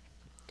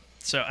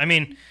 So I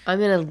mean, I'm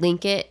going to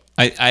link it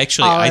I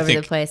actually, all I over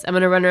think the place. I'm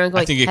going to run around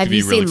going, think it have could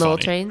you be really seen LOL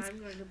funny. trains? I'm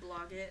going to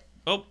blog it.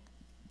 Oh,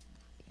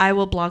 I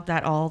will blog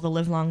that all the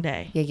live long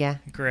day. Yeah.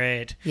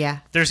 great. Yeah.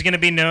 There's going to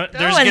be no.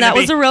 There's Oh, and gonna that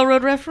be, was a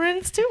railroad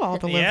reference too. All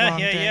the live yeah, long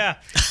day. yeah.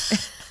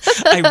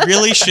 I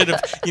really should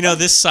have.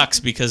 This sucks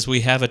because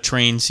we have a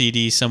train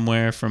CD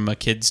somewhere from a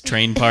kid's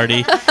train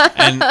party,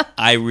 and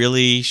I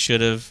really should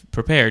have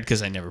prepared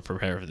because I never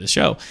prepare for the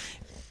show,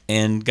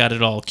 and got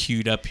it all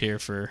queued up here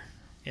for.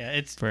 Yeah,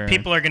 it's For-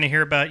 people are going to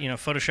hear about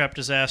Photoshop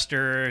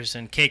disasters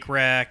and cake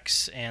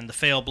wrecks and the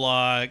fail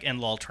blog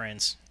and LOL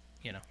trains.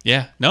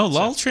 Yeah, no,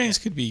 LOL trains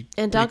could be.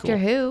 And pretty Doctor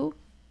cool. Who?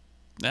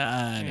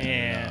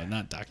 No,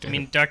 not Doctor. I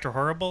mean, Dr.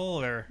 Horrible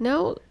or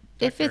No.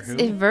 If Doctor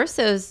it's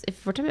Who?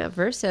 if we're talking about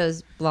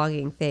Verso's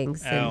blogging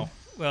things, then oh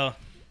well,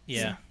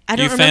 yeah. I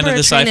don't You a fan remember of a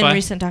the train sci-fi? in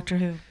recent Doctor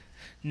Who.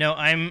 No,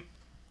 I'm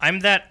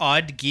that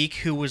odd geek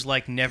who was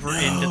like never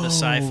into the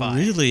sci-fi.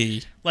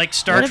 Really? Like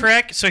Star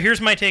Trek. So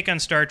here's my take on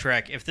Star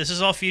Trek. If this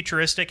is all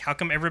futuristic, how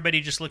come everybody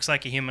just looks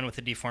like a human with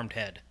a deformed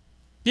head?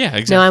 Yeah,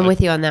 exactly. no, I'm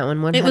with you on that one.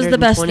 127%. It was the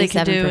best they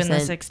could do in the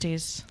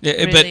 60s. Yeah,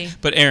 really.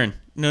 but Aaron,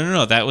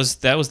 no, that was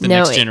the No,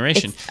 next it-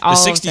 generation. it's The all of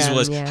 60s them,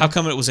 was yeah. how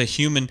come it was a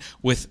human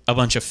with a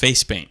bunch of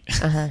face paint?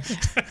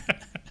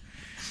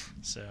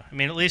 So I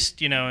mean, at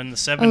least in the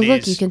 70s. Oh,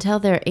 look, you can tell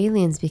they're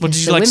aliens because Well, did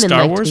you the like women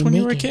Star to Wars be when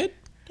you were a naked.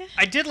 kid?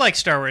 I did like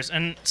Star Wars,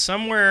 and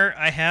somewhere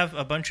I have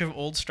a bunch of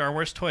old Star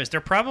Wars toys. They're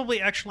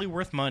probably actually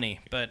worth money,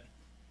 but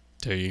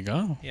There you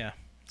go. yeah.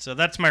 So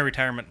that's my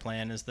retirement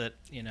plan. Is that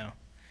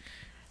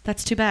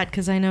That's too bad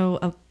because I know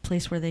a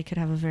place where they could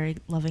have a very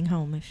loving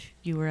home if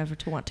you were ever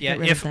to want to yeah. get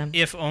rid If of them.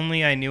 if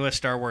only I knew a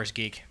Star Wars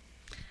geek.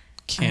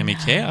 Cami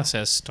Kaos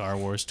has Star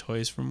Wars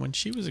toys from when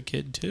she was a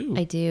kid too.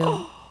 I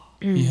do.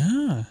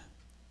 Yeah.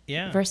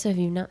 Yeah. Verso, have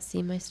you not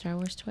seen my Star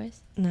Wars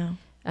toys? No.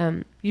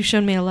 Um, You've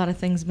shown me a lot of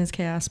things, Ms.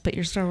 Chaos, but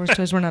your Star Wars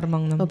toys were not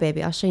among them. oh,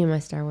 baby, I'll show you my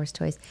Star Wars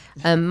toys.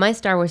 My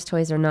Star Wars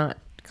toys are not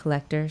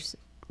collectors.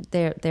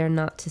 They're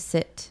not to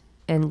sit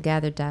and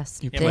gather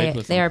dust. You They, played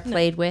with they them. are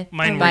played with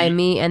Mine by were-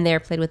 me, and they are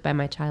played with by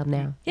my child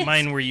now. Yes.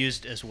 Mine were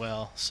used as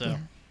well. So Yeah.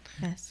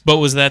 Yes. But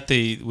was that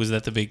the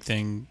big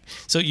thing?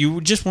 So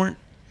you just weren't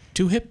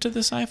too hip to the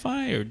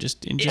sci-fi, or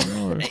just in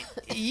general? Or?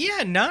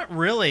 Yeah, not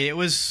really. It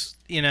was,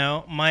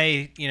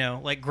 my,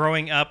 like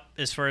growing up,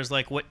 as far as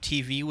like what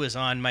TV was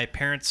on, my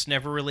parents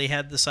never really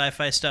had the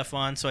sci-fi stuff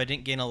on, so I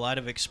didn't gain a lot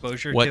of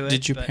exposure to it. What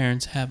did your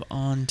parents have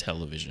on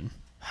television?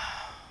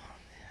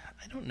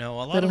 I don't know.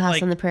 A lot Little of House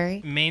like on the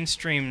Prairie?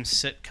 mainstream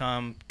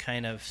sitcom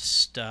kind of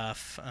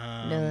stuff.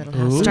 No, Little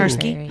House on the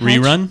Starsky? Prairie.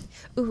 Rerun?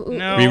 Ooh.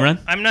 No, Rerun?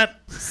 I'm not.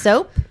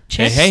 Soap?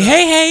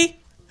 Hey.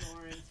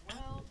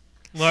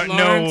 No,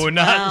 Lawrence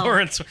not Welk.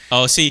 Lawrence.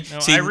 Oh, see,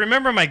 I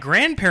remember my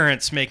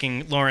grandparents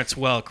making Lawrence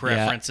Welk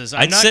references.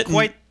 I'm I'd not sit and-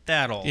 quite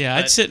that old. yeah,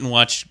 but I'd sit and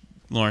watch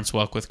Lawrence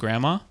Welk with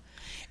Grandma,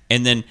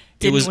 and then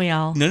Didn't it was we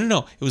all? No.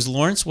 It was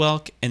Lawrence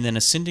Welk, and then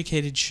a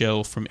syndicated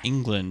show from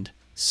England,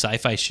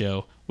 sci-fi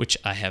show, which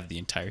I have the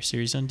entire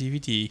series on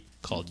DVD,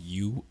 called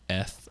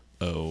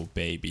UFO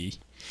Baby.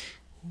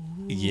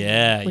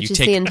 Yeah, Which you is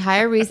take the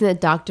entire reason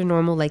that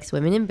DrNormal likes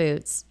women in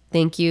boots.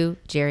 Thank you,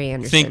 Jerry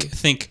Anderson.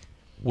 think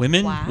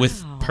women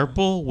with Wow.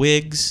 purple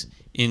wigs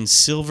in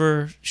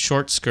silver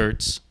short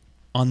skirts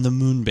on the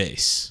moon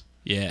base.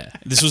 Yeah,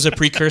 this was a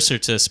precursor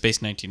to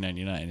Space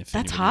 1999. If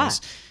That's anybody hot.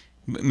 knows.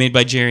 Made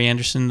by Jerry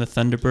Anderson, the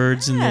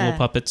Thunderbirds and the Yeah. little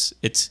puppets.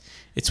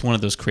 It's one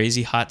of those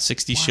crazy hot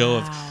 60s show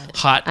of Wow.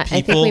 hot I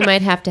think people we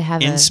might have to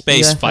have in a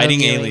space UFO fighting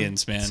viewing.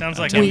 aliens, man. Sounds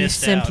I'm like telling We you. missed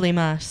simply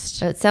must.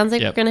 So it sounds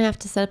like Yep. we're going to have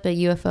to set up a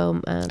UFO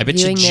I bet you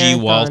viewing G.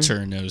 marathon.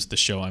 Walter knows the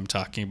show I'm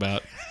talking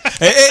about.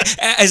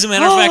 As a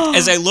matter of fact,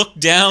 as I looked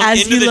down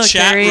As into you the look,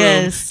 chat there he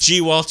room, is. G.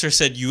 Walter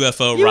said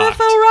UFO UFO rocked.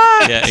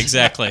 rock. Yeah,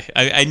 exactly.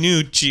 I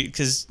knew G,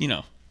 because,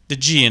 the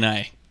G and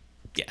I,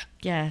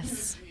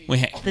 Yes. we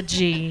hang. The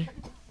G.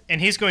 And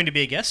he's going to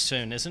be a guest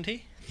soon, isn't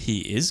he? He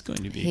is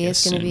going to be a He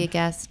guest is going to be a soon.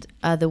 guest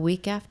the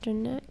week after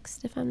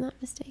next, if I'm not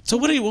mistaken. So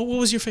what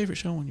was your favorite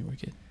show when you were a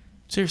kid?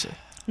 Seriously.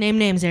 Name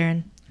names,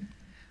 Aaron.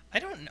 I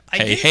don't know.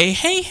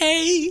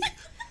 Hey.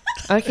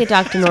 Okay,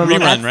 DrNormal,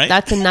 Rerun, right?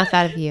 that's enough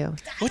out of you.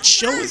 What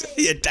show is it?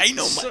 Yeah,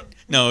 Dynamite.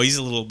 No, he's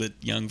a little bit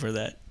young for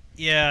that.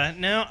 Yeah,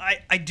 no,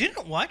 I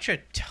didn't watch a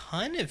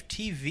ton of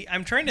TV.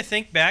 I'm trying to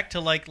think back to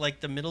like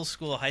the middle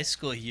school, high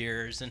school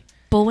years, and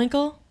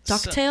Bullwinkle? So-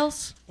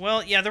 DuckTales?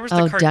 well, yeah, there was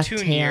Oh, the cartoon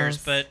DuckTales. years,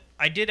 but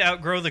I did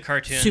outgrow the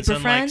cartoons, Super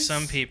unlike Friends?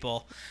 some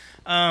people.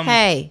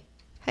 Hey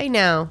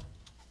now.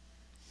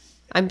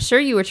 I'm sure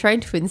you were trying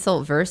to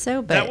insult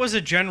Verso, but That was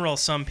a general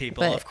some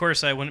people. but- Of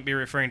course, I wouldn't be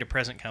referring to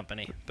present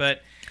company,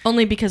 but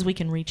Only because we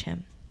can reach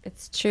him.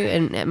 it's true.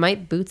 And my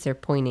boots are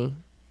pointy.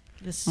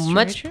 This is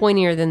Much true.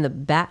 pointier than the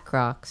Bat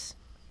Crocs.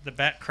 the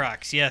Bat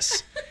Crocs,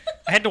 yes.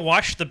 I had to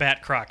wash the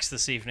Bat Crocs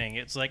this evening.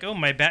 It's like, oh,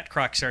 my Bat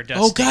Crocs are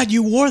dusty. Oh, God,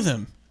 you wore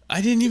them.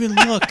 I didn't even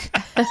look.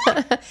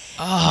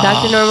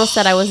 DrNormal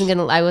said I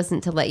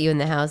wasn't to let you in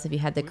the house if you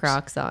had the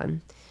Crocs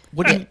on.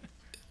 What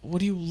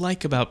do you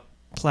like about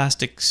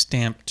plastic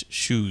stamped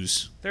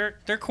shoes? They're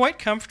quite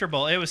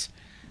comfortable. It was,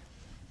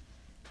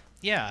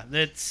 yeah.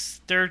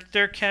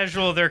 They're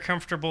casual. They're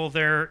comfortable.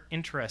 They're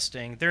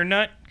interesting. They're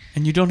not.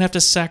 And you don't have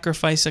to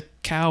sacrifice a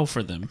cow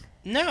for them.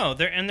 No,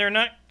 they're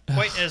not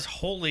quite as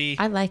holy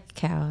I like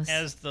cows.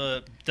 as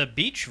the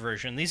beach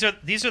version. These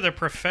are the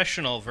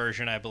professional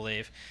version, I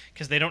believe,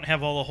 because they don't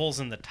have all the holes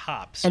in the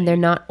tops. And they're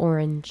not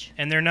orange.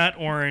 And they're not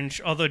orange.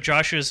 Although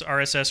Josh's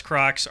RSS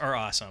Crocs are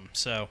awesome.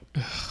 So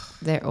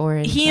They're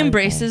orange. He aren't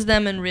embraces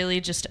them and really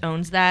just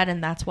owns that,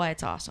 and that's why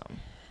it's awesome.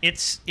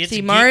 it's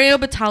See, Mario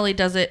Batali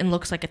does it and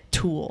looks like a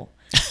tool.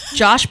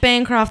 Josh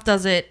Bancroft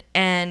does it,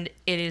 and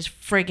it is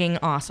frigging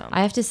awesome. they?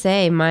 I have to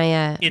say,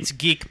 my It's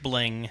geek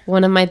bling.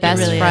 one of my best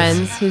really is.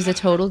 friends, who's a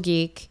total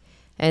geek,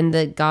 and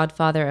the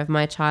godfather of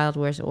my child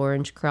wears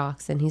orange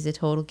Crocs, and he's a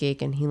total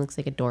geek, and he looks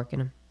like a dork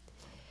in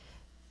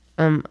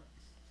them.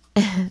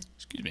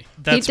 Excuse me.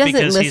 That's he doesn't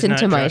because he's listen not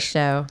to my Josh.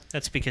 show.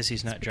 That's because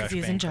he's not Josh. Because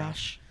he's in Bancroft.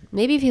 Josh.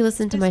 Maybe if he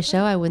listened to my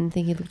show, I wouldn't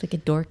think he looked like a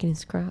dork in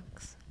his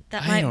Crocs.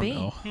 That I might don't be.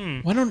 know.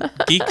 Why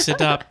don't geeks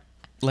adopt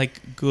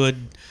like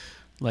good,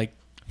 like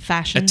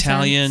Fashion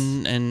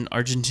Italian sense. and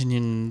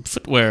Argentinian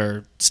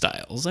footwear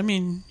styles? I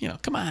mean,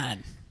 come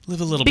on, live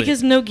a little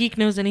Because bit. no geek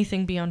knows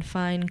anything beyond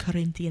fine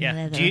Corinthian Yeah.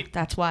 leather. Do you-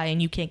 That's why, and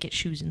you can't get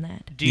shoes in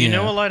that. Do you Yeah.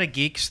 know a lot of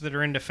geeks that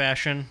are into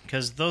fashion?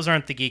 Because those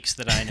aren't the geeks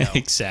that I know.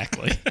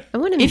 Exactly. I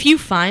want to. If you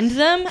find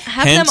them,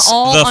 have them Hence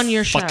all the on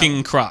your show.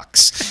 fucking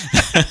Crocs.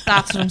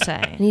 That's what I'm I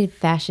saying. need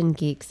fashion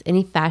geeks.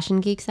 Any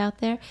fashion geeks out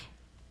there?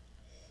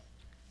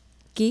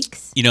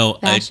 Geeks?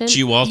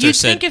 G. Walter You'd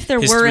said think if there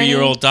his were any-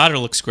 3-year-old daughter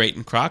looks great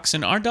in Crocs,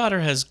 and our daughter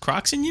has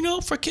Crocs,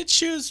 and for kids'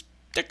 shoes,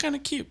 they're kind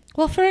of cute.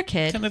 Well, for a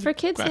kid, Kind of For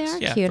kids, Crocs. they are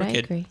Yeah, cute. for a I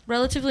kid. agree.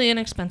 relatively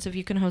inexpensive.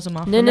 You can hose them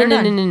off. No, when no, they're no,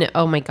 done. no, no, no.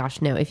 Oh my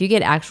gosh, no. If you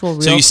get actual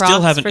real So you still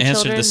Crocs haven't for answered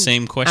the children,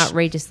 same question.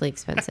 outrageously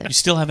expensive. You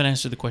still haven't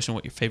answered the question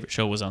what your favorite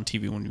show was on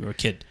TV when you were a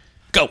kid.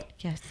 Go.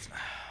 Yes.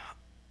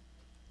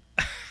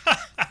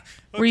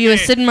 Were you a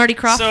Sid and Marty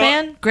Krofft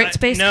fan? Great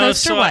Space no,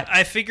 Coaster? so What?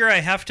 I figure I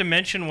have to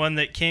mention one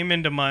that came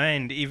into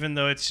mind, even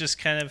though it's just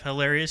kind of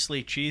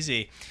hilariously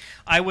cheesy.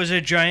 I was a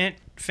giant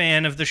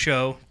fan of the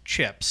show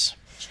Chips.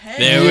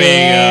 There we go.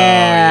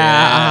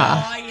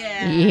 Yeah. Oh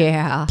yeah.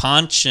 Yeah.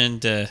 Ponch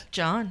and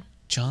John.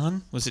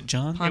 John? Was it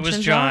John? Ponch It was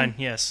and John,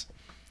 yes.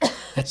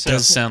 That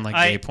does sound like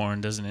gay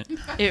porn, doesn't it?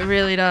 It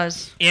really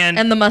does.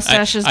 And the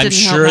mustaches I'm didn't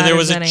help sure there matters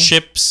was a any.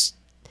 Chips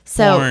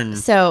So porn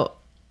so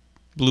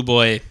Blue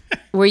Boy.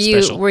 were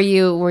you special. were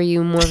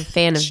you more of a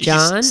fan of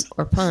John Jesus.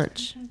 or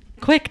Punch?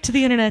 Quick to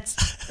the internet.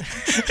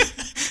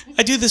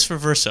 I do this for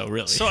Verso,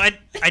 really. So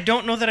I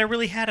don't know that I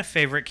really had a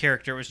favorite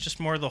character. It was just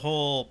more the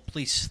whole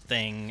police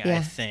thing, I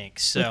Yeah. think.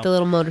 With So the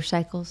little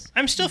motorcycles.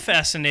 I'm still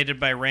fascinated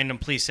by random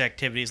police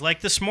activities.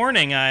 Like this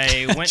morning,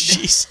 I went.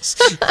 Jesus.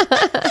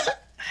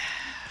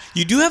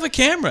 You do have a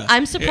camera.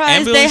 I'm surprised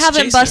Ambulance they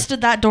haven't chaser.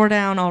 busted that door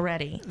down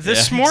already.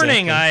 This Yeah,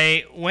 morning,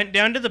 exactly. I went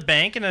down to the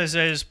bank, and as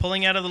I was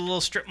pulling out of the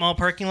little strip mall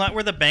parking lot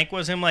where the bank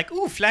was, I'm like,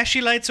 ooh, flashy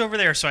lights over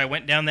there. So I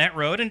went down that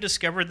road and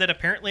discovered that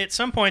apparently at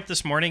some point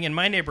this morning in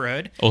my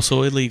neighborhood,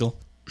 Also illegal.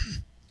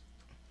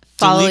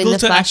 Following it's illegal the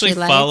to flashy actually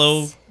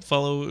lights.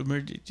 follow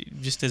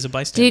just as a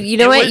bystander. Dude, you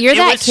know It what? was- You're it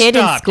that was kid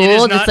stopped. It in is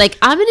school not- that's like,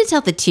 I'm going to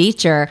tell the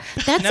teacher.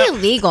 That's No.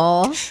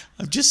 illegal.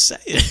 I'm just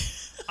saying.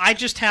 I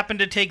just happened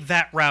to take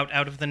that route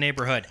out of the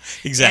neighborhood.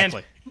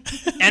 Exactly.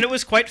 And it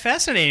was quite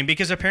fascinating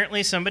because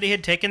apparently somebody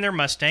had taken their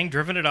Mustang,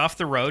 driven it off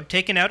the road,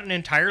 taken out an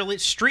entire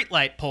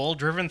streetlight pole,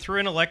 driven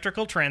through an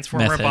electrical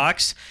transformer Meth head.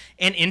 box,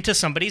 and into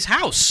somebody's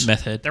house.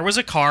 Meth head. There was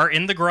a car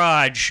in the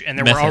garage, and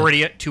there Meth were head.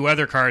 already 2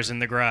 other cars in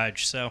the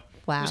garage. So it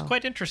was Wow.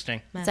 quite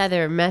interesting. It's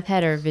either meth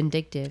head or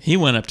vindictive. He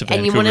went up to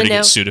And you Vancouver wanna to get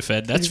know-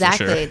 Sudafed, that's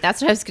exactly. for sure.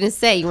 That's what I was going to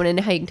say. You want to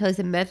know how you can tell he's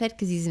a meth head?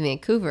 Because he's in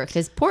Vancouver.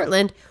 Because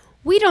Portland,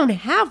 we don't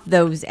have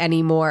those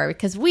anymore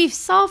because we've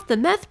solved the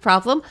meth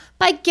problem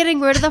by getting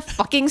rid of the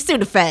fucking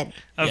Sudafed.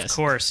 Of Yes.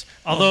 course.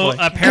 Although boy.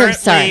 apparently,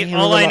 sorry, I'm a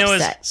all I little know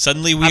upset.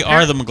 Suddenly we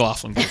are the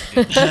McLaughlin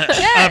Group.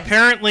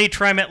 apparently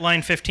TriMet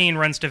Line 15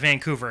 runs to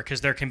Vancouver because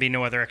there can be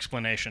no other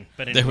explanation.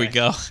 But anyway. There we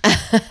go.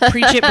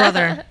 Preach it,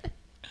 brother.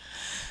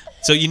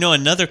 So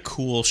another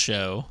cool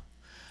show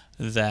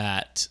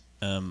that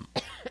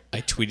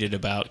I tweeted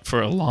about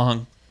for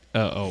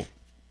a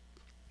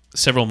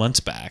several months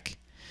back,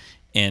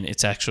 and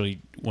it's actually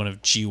one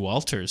of G.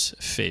 Walter's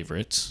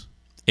favorites,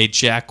 a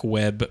Jack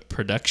Webb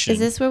production. Is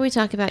this where we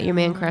talk about your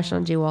man crush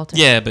on G. Walter?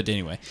 Yeah, but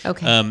anyway.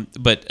 Okay.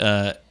 But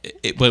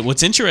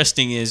what's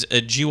interesting is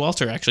G.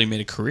 Walter actually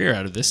made a career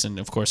out of this, and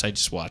of course I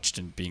just watched,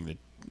 and being the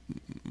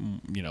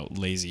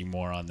lazy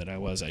moron that I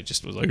was, I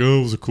just was like, oh,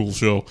 it was a cool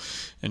show,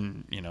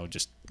 and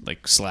just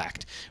like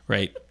slacked.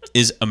 Right?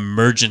 Is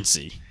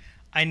Emergency.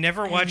 I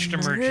never watched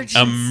Emergency.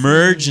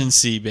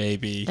 Emergency,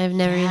 baby. I've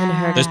never even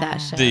heard of that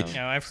show. The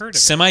No, I've heard of it.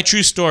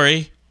 semi-true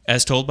story,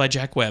 as told by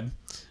Jack Webb,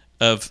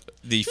 of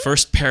the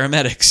first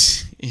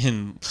paramedics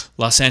in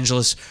Los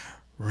Angeles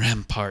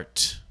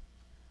Rampart.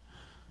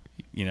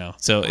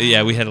 So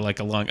yeah, we had like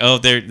a long. Oh,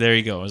 there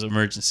you go. It was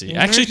Emergency.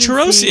 Actually,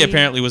 Emergency. Chirosi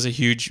apparently was a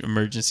huge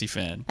Emergency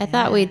fan. I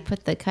thought we'd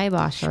put the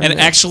kibosh on And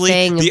the actually,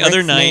 saying of the other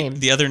Rick's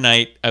name.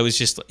 night, I was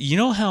just,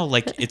 how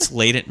like it's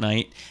late at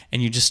night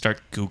and you just start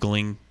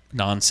Googling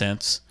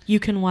nonsense. You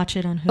can watch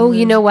it on Hulu. Oh,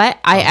 you know what?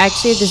 I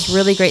actually have this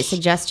really great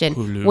suggestion.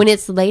 Hulu. When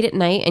it's late at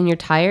night and you're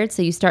tired,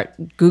 so you start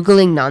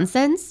Googling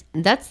nonsense,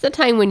 that's the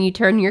time when you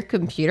turn your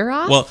computer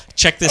off. Well,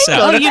 check this Go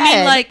Oh, out. to you mean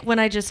bed. like when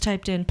I just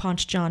typed in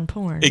Ponch John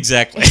porn?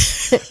 Exactly.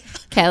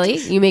 Kelly,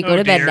 you may go Oh,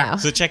 to bed dear. now.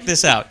 So check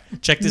this out.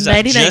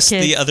 Nighty-night, Just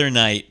kids. the other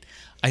night,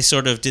 I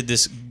sort of did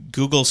this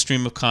Google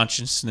stream of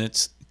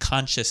consciousness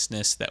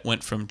that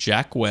went from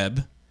Jack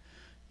Webb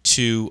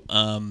to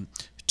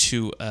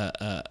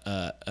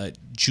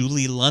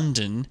Julie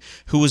London,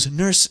 who was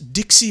Nurse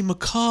Dixie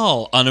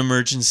McCall on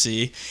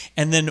Emergency,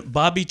 and then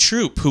Bobby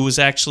Troop, who was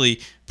actually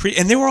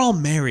and they were all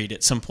married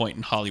at some point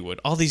in Hollywood.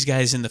 All these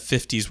guys in the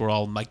 50s were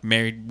all like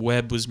married.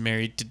 Webb was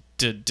married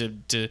to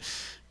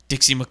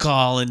Dixie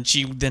McCall, and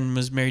she then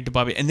was married to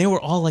Bobby, and they were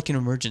all like an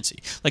Emergency.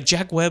 Like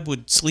Jack Webb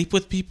would sleep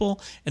with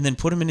people and then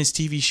put them in his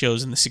TV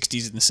shows in the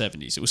 60s and the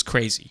 70s. It was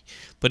crazy,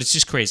 but it's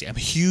just crazy. I'm a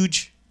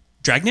huge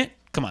Dragnet.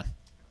 Come on,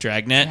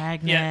 Dragnet.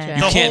 Yeah,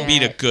 You the can't whole-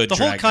 beat a good The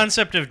whole Dragnet.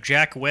 concept of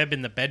Jack Webb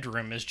in the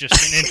bedroom is just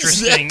an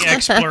interesting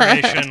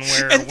exploration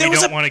where And we there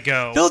was don't a- want to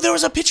go. No, there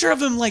was a picture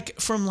of him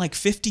from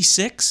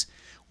 56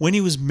 when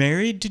he was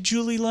married to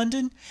Julie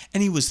London,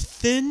 and he was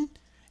thin.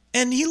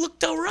 And he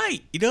looked all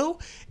right,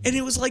 And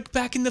it was like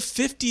back in the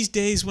 50s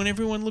days when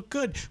everyone looked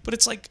good. But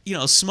it's like,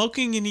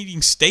 smoking and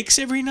eating steaks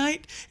every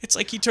night. It's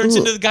like he turns Ooh,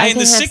 into the guy I in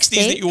the can have 60s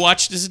that steak? you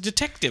watched as a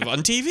detective on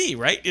TV,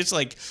 right? It's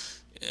like,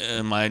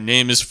 my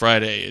name is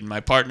Friday, and my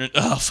partner,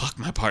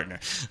 my partner.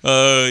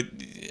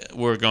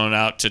 We're going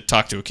out to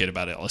talk to a kid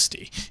about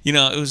LSD.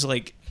 It was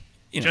like,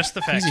 just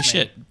the facts, crazy man.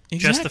 shit.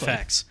 Just the Exactly.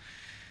 facts.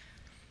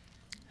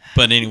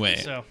 But anyway.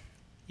 So,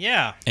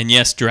 yeah. And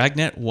yes,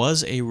 Dragnet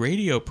was a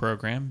radio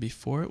program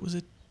before it was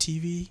a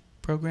TV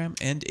program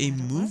and a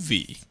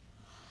movie.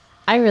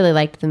 I really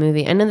liked the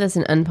movie. I know that's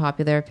an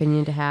unpopular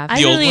opinion to have. I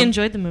The old really one?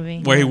 enjoyed the movie.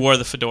 Where he wore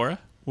the fedora?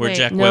 Where Wait,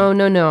 Jack no,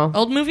 Webb... no.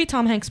 Old movie,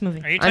 Tom Hanks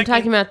movie. Are you I'm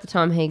talking about the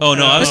Tom Hanks. Oh,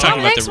 no, I was The talking Tom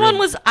about Hanks the real... one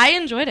was, I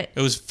enjoyed it.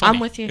 It was funny.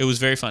 I'm with you. It was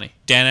very funny.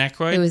 Dan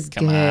Aykroyd? It was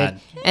Come good.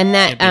 on. And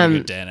that Can't be a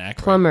good Dan Aykroyd.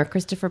 Plummer,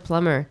 Christopher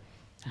Plummer.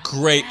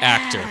 Great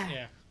actor.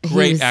 Yeah. He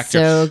Great was actor.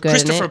 so good in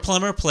Christopher it.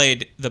 Plummer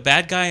played the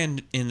bad guy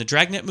in the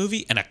Dragnet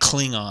movie and a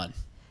Klingon.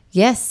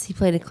 Yes, he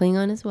played a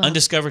Klingon as well.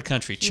 Undiscovered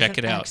Country. Check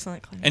it out.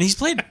 Excellent Klingon. And he's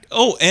played.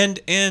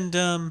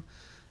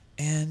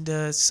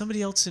 And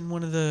somebody else in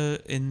one of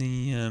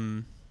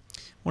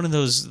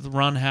those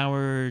Ron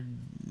Howard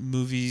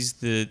movies,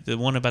 the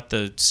one about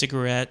the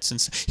cigarettes and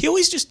stuff. He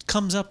always just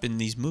comes up in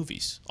these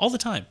movies all the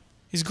time.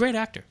 He's a great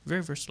actor,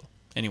 very versatile.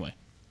 Anyway,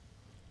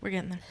 We're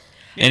getting there.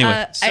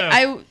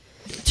 anyway,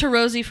 To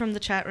Rosie from the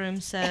chat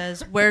room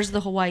says, "Where's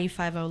the Hawaii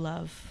 5-0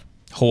 love?"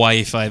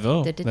 Hawaii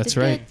 5-0. That's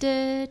right. Is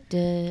I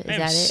am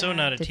that it? so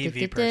not a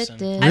TV person.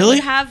 I Really?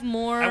 would have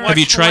more. Have Have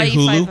you tried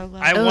Hawaii Hulu? 5-0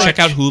 love. I watch- Check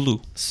out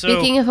Hulu. So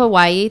Speaking of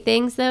Hawaii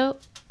things, though,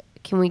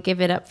 can we give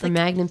it up for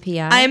Magnum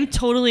PI? I am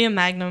totally a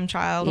Magnum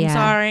child. I'm Yeah.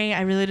 sorry.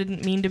 I really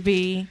didn't mean to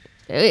be.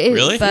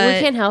 Really? We But-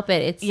 can't help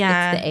it. It's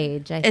Yeah. the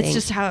age, I think. It's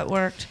just how it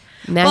worked.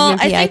 Magnum Well, I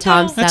PI, think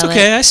Tom though- That's Selleck.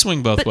 okay. I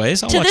swing both But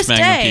ways. I'll to watch this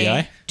Magnum day,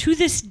 PI. to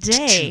this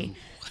day,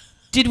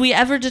 did we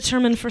ever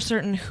determine for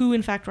certain who,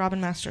 in fact,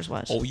 Robin Masters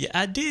was? Oh yeah,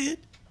 I did.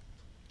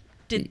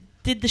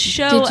 Did the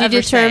show Did you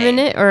ever determine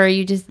say? it, or are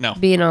you just No.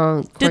 being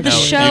all Did the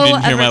quirky? show you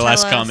didn't hear ever my tell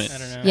last us- comment. I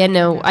don't know. Yeah,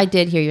 no, I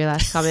did hear your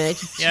last comment. I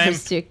just Yeah,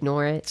 chose to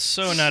ignore it.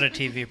 So not a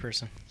TV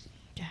person.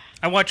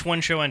 I watch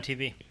one show on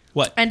TV.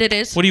 What? And it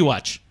is. What do you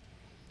watch?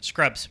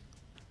 Scrubs.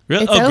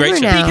 Really? It's Oh, great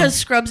over show. now. Because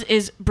Scrubs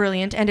is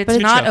brilliant, and it's But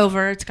it's- not show.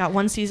 over. It's got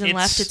one season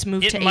left. It's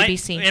moved to might-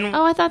 ABC. and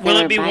Oh, I thought they will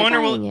were it be one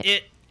or will buying it.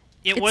 it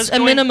It's was a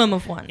going, minimum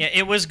of one. Yeah,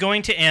 it was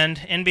going to end.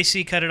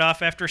 NBC cut it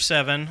off after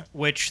 7,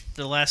 which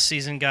the last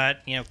season got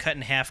cut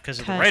in half because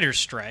of the Cut. writers'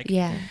 strike.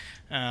 Yeah.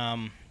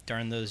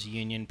 Darn those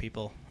union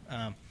people.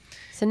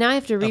 So now I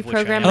have to which I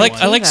reprogram know my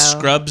I like TiVo.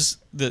 Scrubs.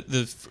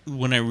 The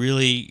when I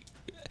really,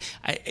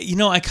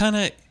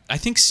 I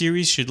think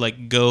series should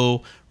like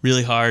go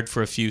really hard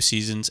for a few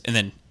seasons and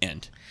then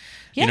end.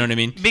 Yeah. You know what I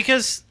mean?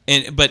 Because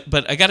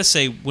But I gotta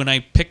say, when I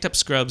picked up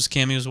Scrubs,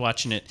 Cami was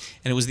watching it,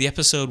 and it was the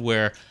episode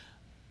where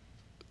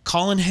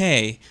Colin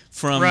Hay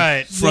from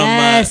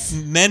Yes.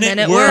 Men Men at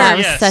at Work. Work. That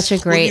was Yes. such a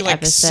would great be like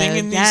episode.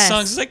 singing these Yes.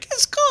 songs. It's like,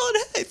 it's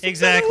Colin Hay. from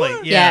exactly. Men at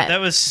Work. Yeah, that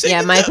was Yeah,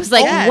 singing Mike that was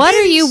like, Yes. "What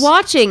are you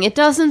watching? It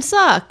doesn't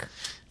suck."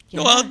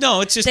 Well,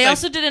 no, it's just They like,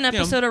 also did an you know,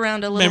 episode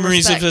around a little memories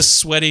respect. of a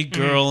sweaty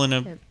girl in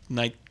a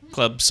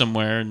nightclub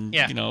somewhere, and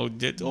Yeah.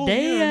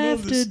 day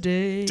after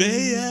day,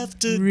 day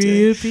after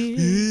reappears.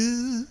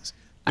 day.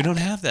 We don't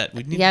have that.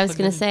 We need Yeah, I to was plug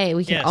gonna that in. say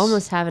we could Yes.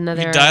 almost have We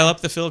another. could dial up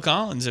the Phil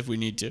Collins if we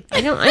need to.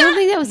 I don't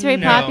think that was very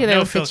popular no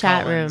with Phil the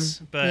chat Collins,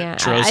 room. but Yeah, I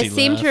Trozy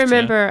seem left, to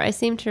remember. I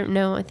seem to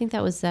no. I think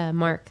that was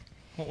Mark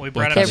we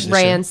brought What that up. was it?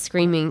 ran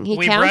screaming. He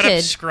We brought up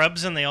counted.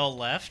 Scrubs and they all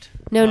left.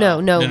 No, No.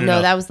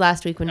 That was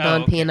last week when Oh,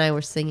 Don P okay. and I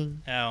were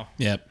singing. Oh,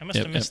 Yep. I must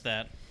have missed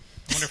that.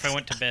 I wonder if I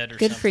went to bed or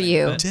Good something. for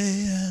you. but-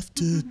 Day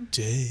after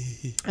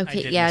day.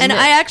 Okay, did yeah, miss And no-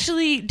 I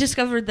actually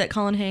discovered that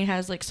Colin Hay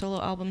has like solo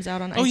albums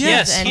out on iTunes.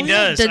 yes, and he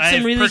does. did some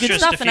I've really good purchased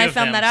stuff, a and few I of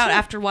found them. that out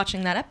after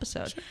watching that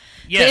episode.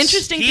 Yes, The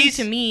interesting thing he's-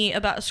 to me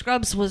about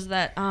Scrubs was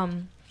that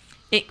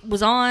it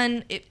was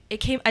on. It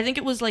came. I think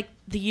it was like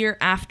the year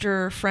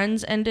after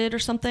Friends ended or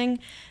something,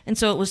 and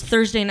so it was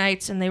Thursday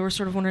nights, and they were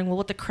sort of wondering, well,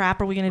 what the crap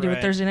are we going to do with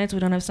Right. Thursday nights? We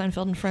don't have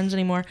Seinfeld and Friends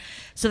anymore.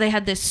 So they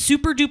had this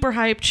super duper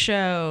hyped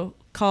show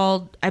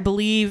called, I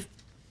believe,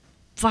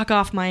 Fuck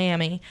Off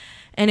Miami.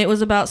 And it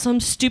was about some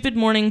stupid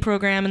morning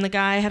program, and the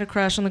guy had a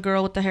crush on the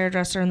girl with the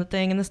hairdresser and the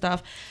thing and the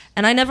stuff.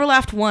 And I never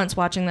laughed once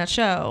watching that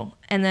show.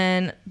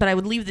 But I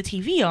would leave the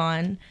TV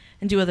on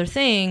and do other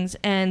things,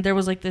 and there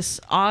was like this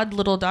odd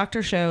little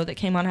doctor show that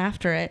came on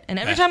after it. And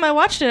every time I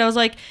watched it, I was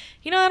like,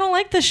 I don't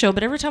like this show,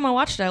 but every time I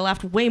watched it, I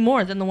laughed way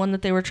more than the one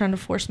that they were trying to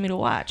force me to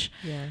watch.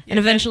 Yeah. And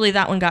eventually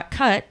that one got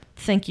cut.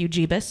 Thank you,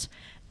 Jeebus.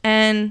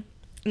 And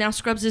now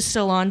Scrubs is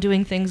still on,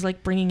 doing things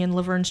like bringing in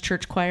Laverne's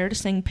church choir to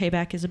sing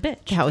 "Payback is a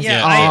Bitch." that was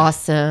Yeah,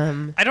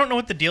 awesome. I don't know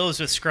what the deal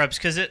is with Scrubs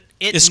because it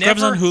Is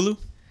Scrubs never, on Hulu?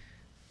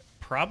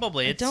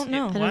 Probably. I don't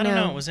know. I don't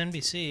know. It was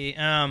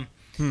NBC.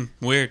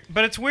 Weird.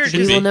 But it's weird Should We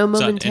because be. will know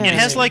It's on momentarily. it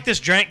has like this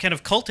giant kind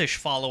of cultish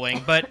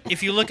following. But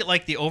if you look at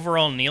like the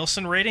overall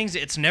Nielsen ratings,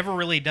 it's never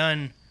really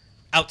done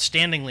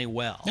outstandingly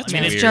well. That's I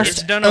mean, weird. it's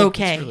Just done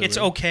okay. really It's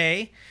weird.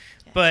 okay,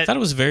 I but thought it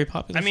was a very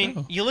popular I mean,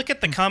 show. you look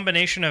at the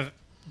combination of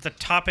the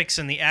topics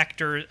and the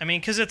actors. I mean,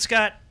 because it's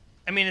got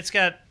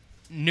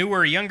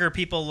newer, younger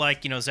people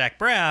like Zach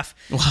Braff,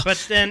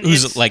 but then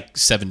Who's it's, like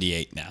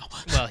 78 now.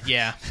 well,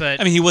 yeah, but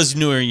I mean, he was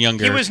newer and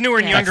younger. he was newer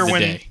and Yeah. younger Back in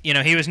when the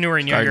day. he was newer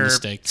and Garden younger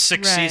State.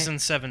 6 Right.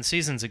 seasons, 7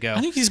 seasons ago.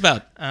 I think he's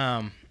about,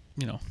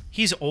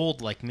 He's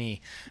old like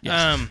me.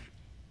 Yes.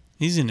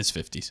 He's in his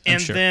 50s, I'm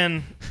And sure.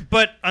 then,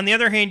 but on the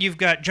other hand, you've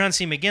got John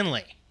C.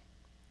 McGinley.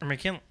 Or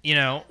McKinley,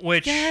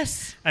 which,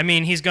 Yes. I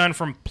mean, he's gone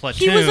from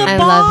Platoon. He was a I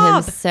Bob.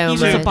 love him so He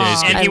was much. a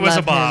Bob. and I he was a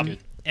love Bob. him.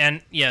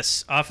 And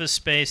yes, Office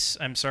Space.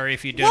 I'm sorry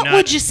if you do What not.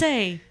 would you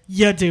say?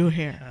 You do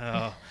here.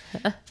 Oh,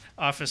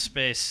 Office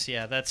Space.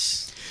 Yeah,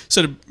 that's.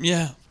 So,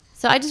 yeah.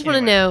 So I just want to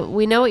Anyway. know.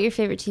 We know what your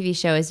favorite TV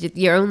show is.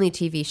 Your only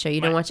TV show.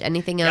 You don't watch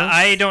anything Yeah, else.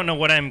 I don't know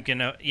what I'm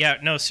gonna. Yeah,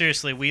 no,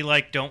 seriously, we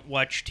don't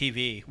watch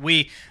TV.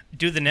 We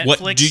do the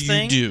Netflix What do you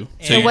thing. do?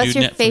 and- So you what's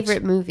do your Netflix.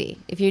 favorite movie?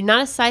 If you're not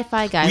a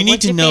sci-fi guy, We need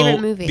what's to your know,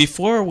 favorite movie?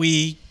 before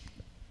we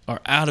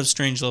are out of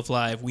Strange Love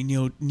Live, we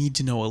need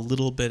to know a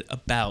little bit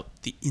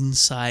about the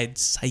inside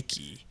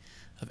psyche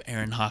of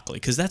Aaron Hockley?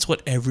 Because that's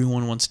what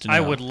everyone wants to know. I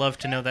would love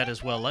to know that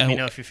as well. Let me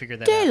know if you figured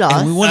that Tell out.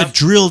 us. And we want to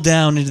drill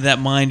down into that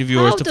mind of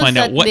yours How to does find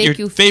out that what make your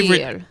you favorite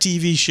feel?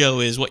 TV show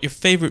is, what your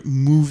favorite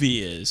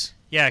movie is.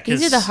 Yeah, because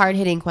These are the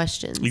hard-hitting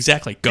questions.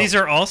 Exactly. Go. these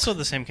are also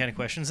the same kind of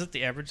questions that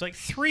the average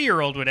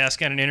 3-year-old would ask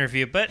at an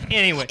interview. But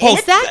anyway, Oh,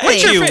 Exactly.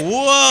 thank you. Are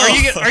Whoa.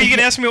 you going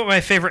to ask me what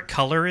my favorite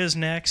color is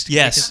next?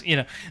 Yes.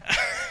 Because,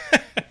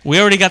 We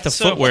already got the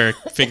So- footwear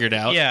figured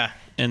out. yeah.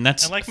 And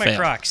that's I like my fail.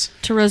 Crocs.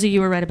 To Rosie, you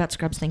were right about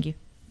Scrubs. Thank you.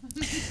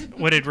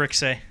 What did Rick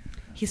say?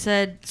 He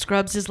said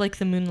Scrubs is like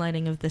the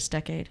moonlighting of this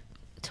decade.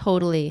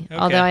 Totally. Okay.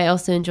 Although I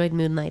also enjoyed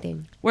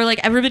Moonlighting. Where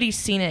everybody's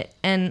seen it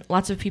and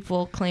lots of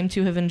people claim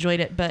to have enjoyed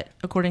it, but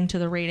according to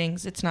the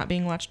ratings, it's not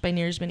being watched by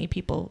near as many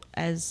people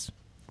as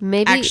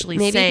Maybe actually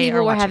maybe say people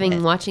are were watching having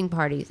it. watching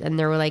parties, and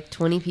there were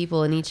 20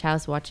 people in each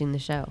house watching the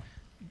show.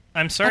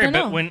 I'm I sorry, don't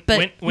know.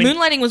 but when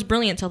moonlighting was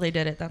brilliant till they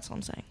did it. That's all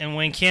I'm saying. and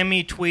when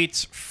Cami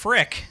tweets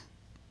frick,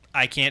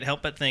 I can't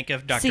help but think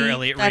of Dr. See,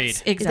 Elliot that's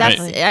Reed.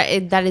 exactly.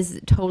 That is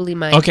totally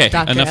my Okay,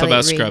 Dr. enough Elliot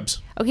about Reed.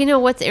 Scrubs. Okay, no,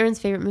 what's Aaron's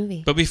favorite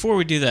movie? But before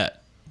we do that,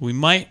 we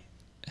might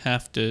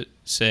have to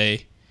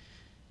say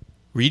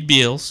Reed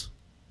Beals.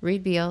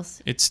 Reed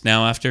Beals. It's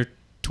now after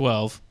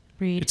 12.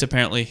 Reed. It's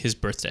apparently his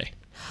birthday.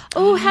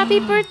 Oh, happy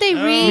birthday,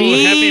 Oh,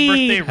 Reed! happy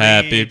birthday, Reed.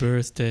 Happy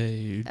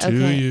birthday to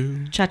Okay.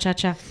 you. Cha cha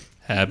cha.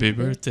 Happy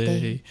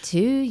birthday. to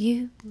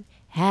you.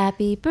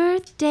 Happy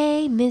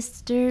birthday,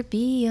 Mr.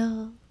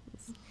 Beals.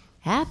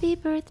 Happy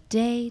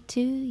birthday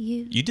to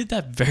you. You did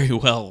that very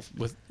well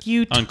with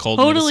You on cold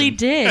totally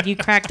medicine. did. You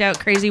cracked out,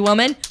 crazy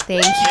woman.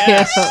 Thank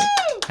you.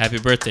 Happy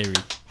birthday, Reed.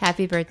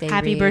 Happy birthday,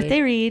 Happy Reed.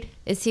 birthday, Reed.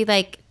 Is he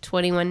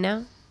 21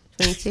 now?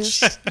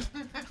 22?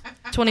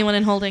 21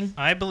 and holding.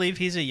 I believe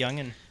he's a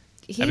youngin'.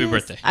 Happy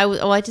birthday.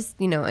 I just,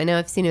 I know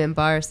I've seen him in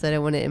bars, so I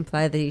don't want to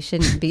imply that he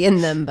shouldn't be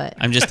in them, but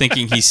I'm just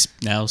thinking he's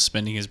now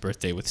spending his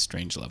birthday with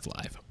StrangeLove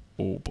Live.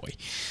 Oh, boy.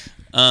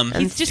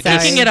 He's just sorry.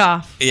 kicking it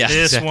off. Yeah, This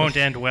exactly. won't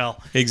end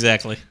well.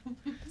 Exactly.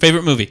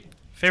 Favorite movie?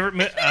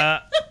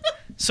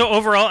 So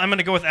overall, I'm going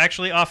to go with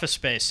actually Office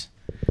Space.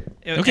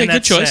 Okay, And good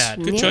that's choice.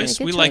 sad. Good Yeah, choice.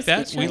 good We like choice,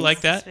 that. good We choice.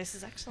 like that. This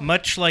is excellent.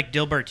 Much like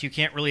Dilbert, you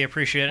can't really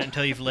appreciate it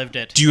until you've lived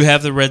it. Do you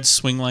have the red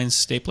swing line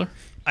stapler?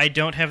 I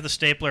don't have the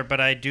stapler,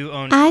 but I do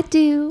own. I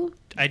do.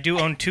 I do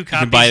own 2 You copies.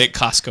 can buy it at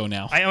Costco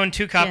now. I own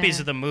 2 copies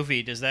Yeah. of the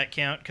movie. Does that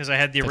count? Because I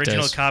had the That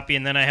original does. copy,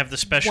 and then I have the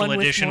special One with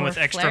edition more with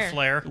extra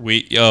flair.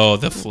 flair.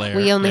 The flare.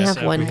 We only Yes, have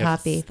so one we have-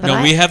 copy. But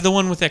No, we have the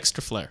one with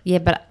extra flare. Yeah,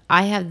 but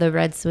I have the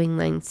red swing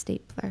line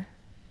stapler.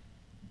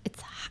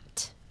 It's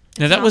hot.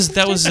 Now that was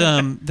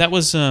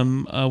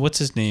what's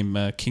his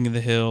name? King of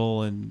the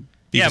Hill and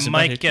Yeah, Beavis and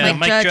Mike. Butthead.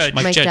 Mike Judge. Judge.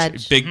 Mike Mike Judge.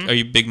 Judge. Big. Are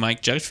you a big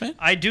Mike Judge fan?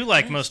 I do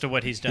like most of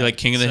what he's done. You like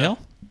King of the So- Hill?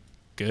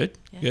 Good.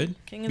 Good.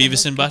 King of the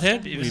Beavis Hill and goes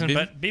Butthead.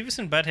 down. Beavis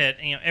and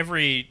Butthead.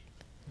 Every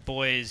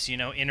boy's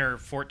inner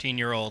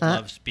 14-year-old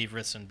loves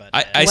Beavis and Butthead.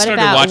 I What started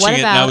about- watching what it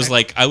and I about- was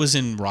like, I was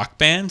in rock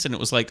bands and it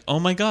was like, oh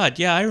my god,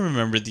 yeah, I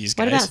remember these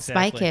guys. What about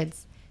Spy Exactly.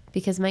 Kids?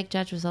 Because Mike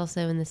Judge was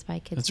also in the Spy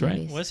Kids That's right.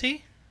 movies. Was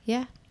he?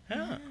 Yeah.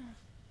 Oh.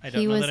 I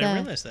don't He know was, that I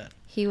realized that.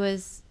 He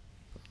was,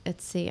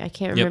 let's see, I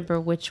can't Yep. remember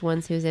which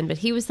ones he was in, but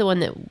he was the one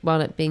that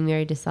wound up being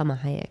married to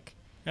Salma Hayek.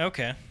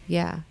 Okay.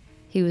 Yeah.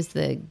 He was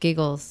the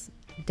Giggles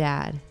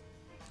dad.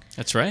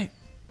 That's right.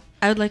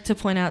 I would like to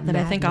point out that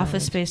I Mad think knowledge.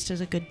 Office Space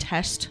is a good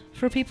test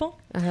for people.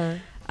 Uh-huh.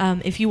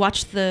 If you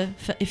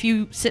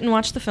sit and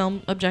watch the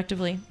film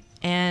objectively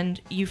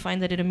and you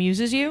find that it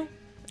amuses you,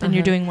 then you're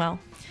Uh-huh. doing well.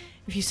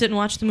 If you sit and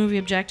watch the movie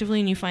objectively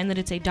and you find that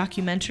it's a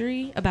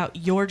documentary about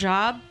your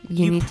job,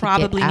 You you need to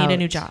probably get need a out.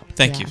 new job.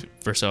 Thank Yeah. you,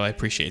 Verso. I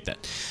appreciate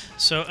that.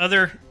 So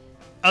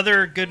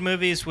other good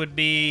movies would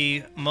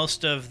be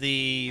most of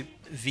the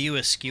View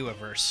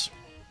Askew-averse.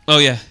 Oh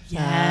yeah.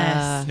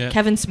 Yes. Yeah.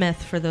 Kevin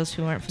Smith, for those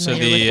who aren't So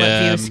familiar the, with what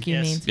View um, Askew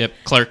yes. means. Yep.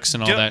 Clerks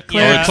and all Jo- that.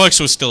 yeah. Oh, Clerks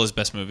was still his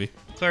best movie.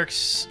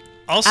 Clerks.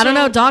 Also, I don't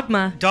know,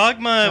 Dogma.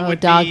 Dogma Oh, would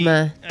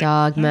Dogma. be...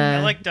 Dogma.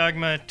 I like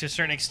Dogma to a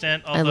certain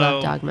extent, I although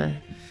love Dogma.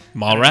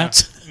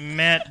 Mallrats.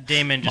 Matt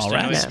Damon just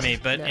Mallrats? annoys No, me.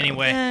 But no.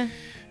 anyway,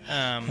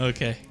 Eh.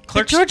 Okay. But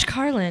Clerks. George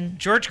Carlin.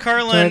 George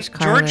Carlin.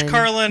 George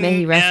Carlin. May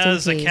he rest in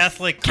as a peace.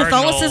 Catholic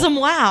cardinal. Catholicism,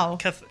 wow.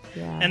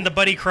 Yeah. And the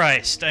Buddy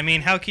Christ. I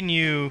mean, how can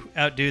you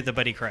outdo the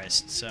Buddy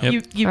Christ? So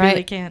Yep. You All right.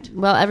 really can't.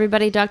 Well,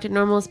 everybody, Dr.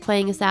 Normal is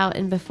playing us out,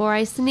 and before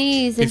I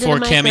sneeze into Before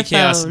the Cami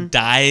Kaos microphone,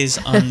 dies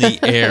on the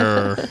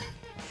air, we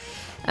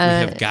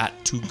have got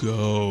to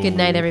go. good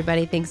night,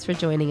 everybody. Thanks for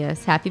joining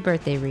us. Happy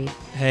birthday, Reed.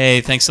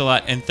 Hey, thanks a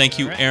lot, and thank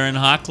you, All right. Aaron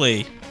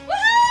Hockley.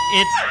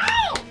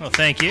 well,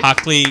 thank you.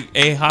 Hockley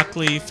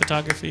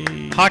Photography.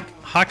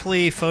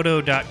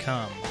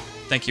 Hockleyphoto.com.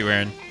 Thank you,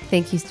 Aaron.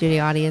 Thank you,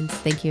 studio audience.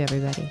 Thank you,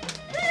 everybody.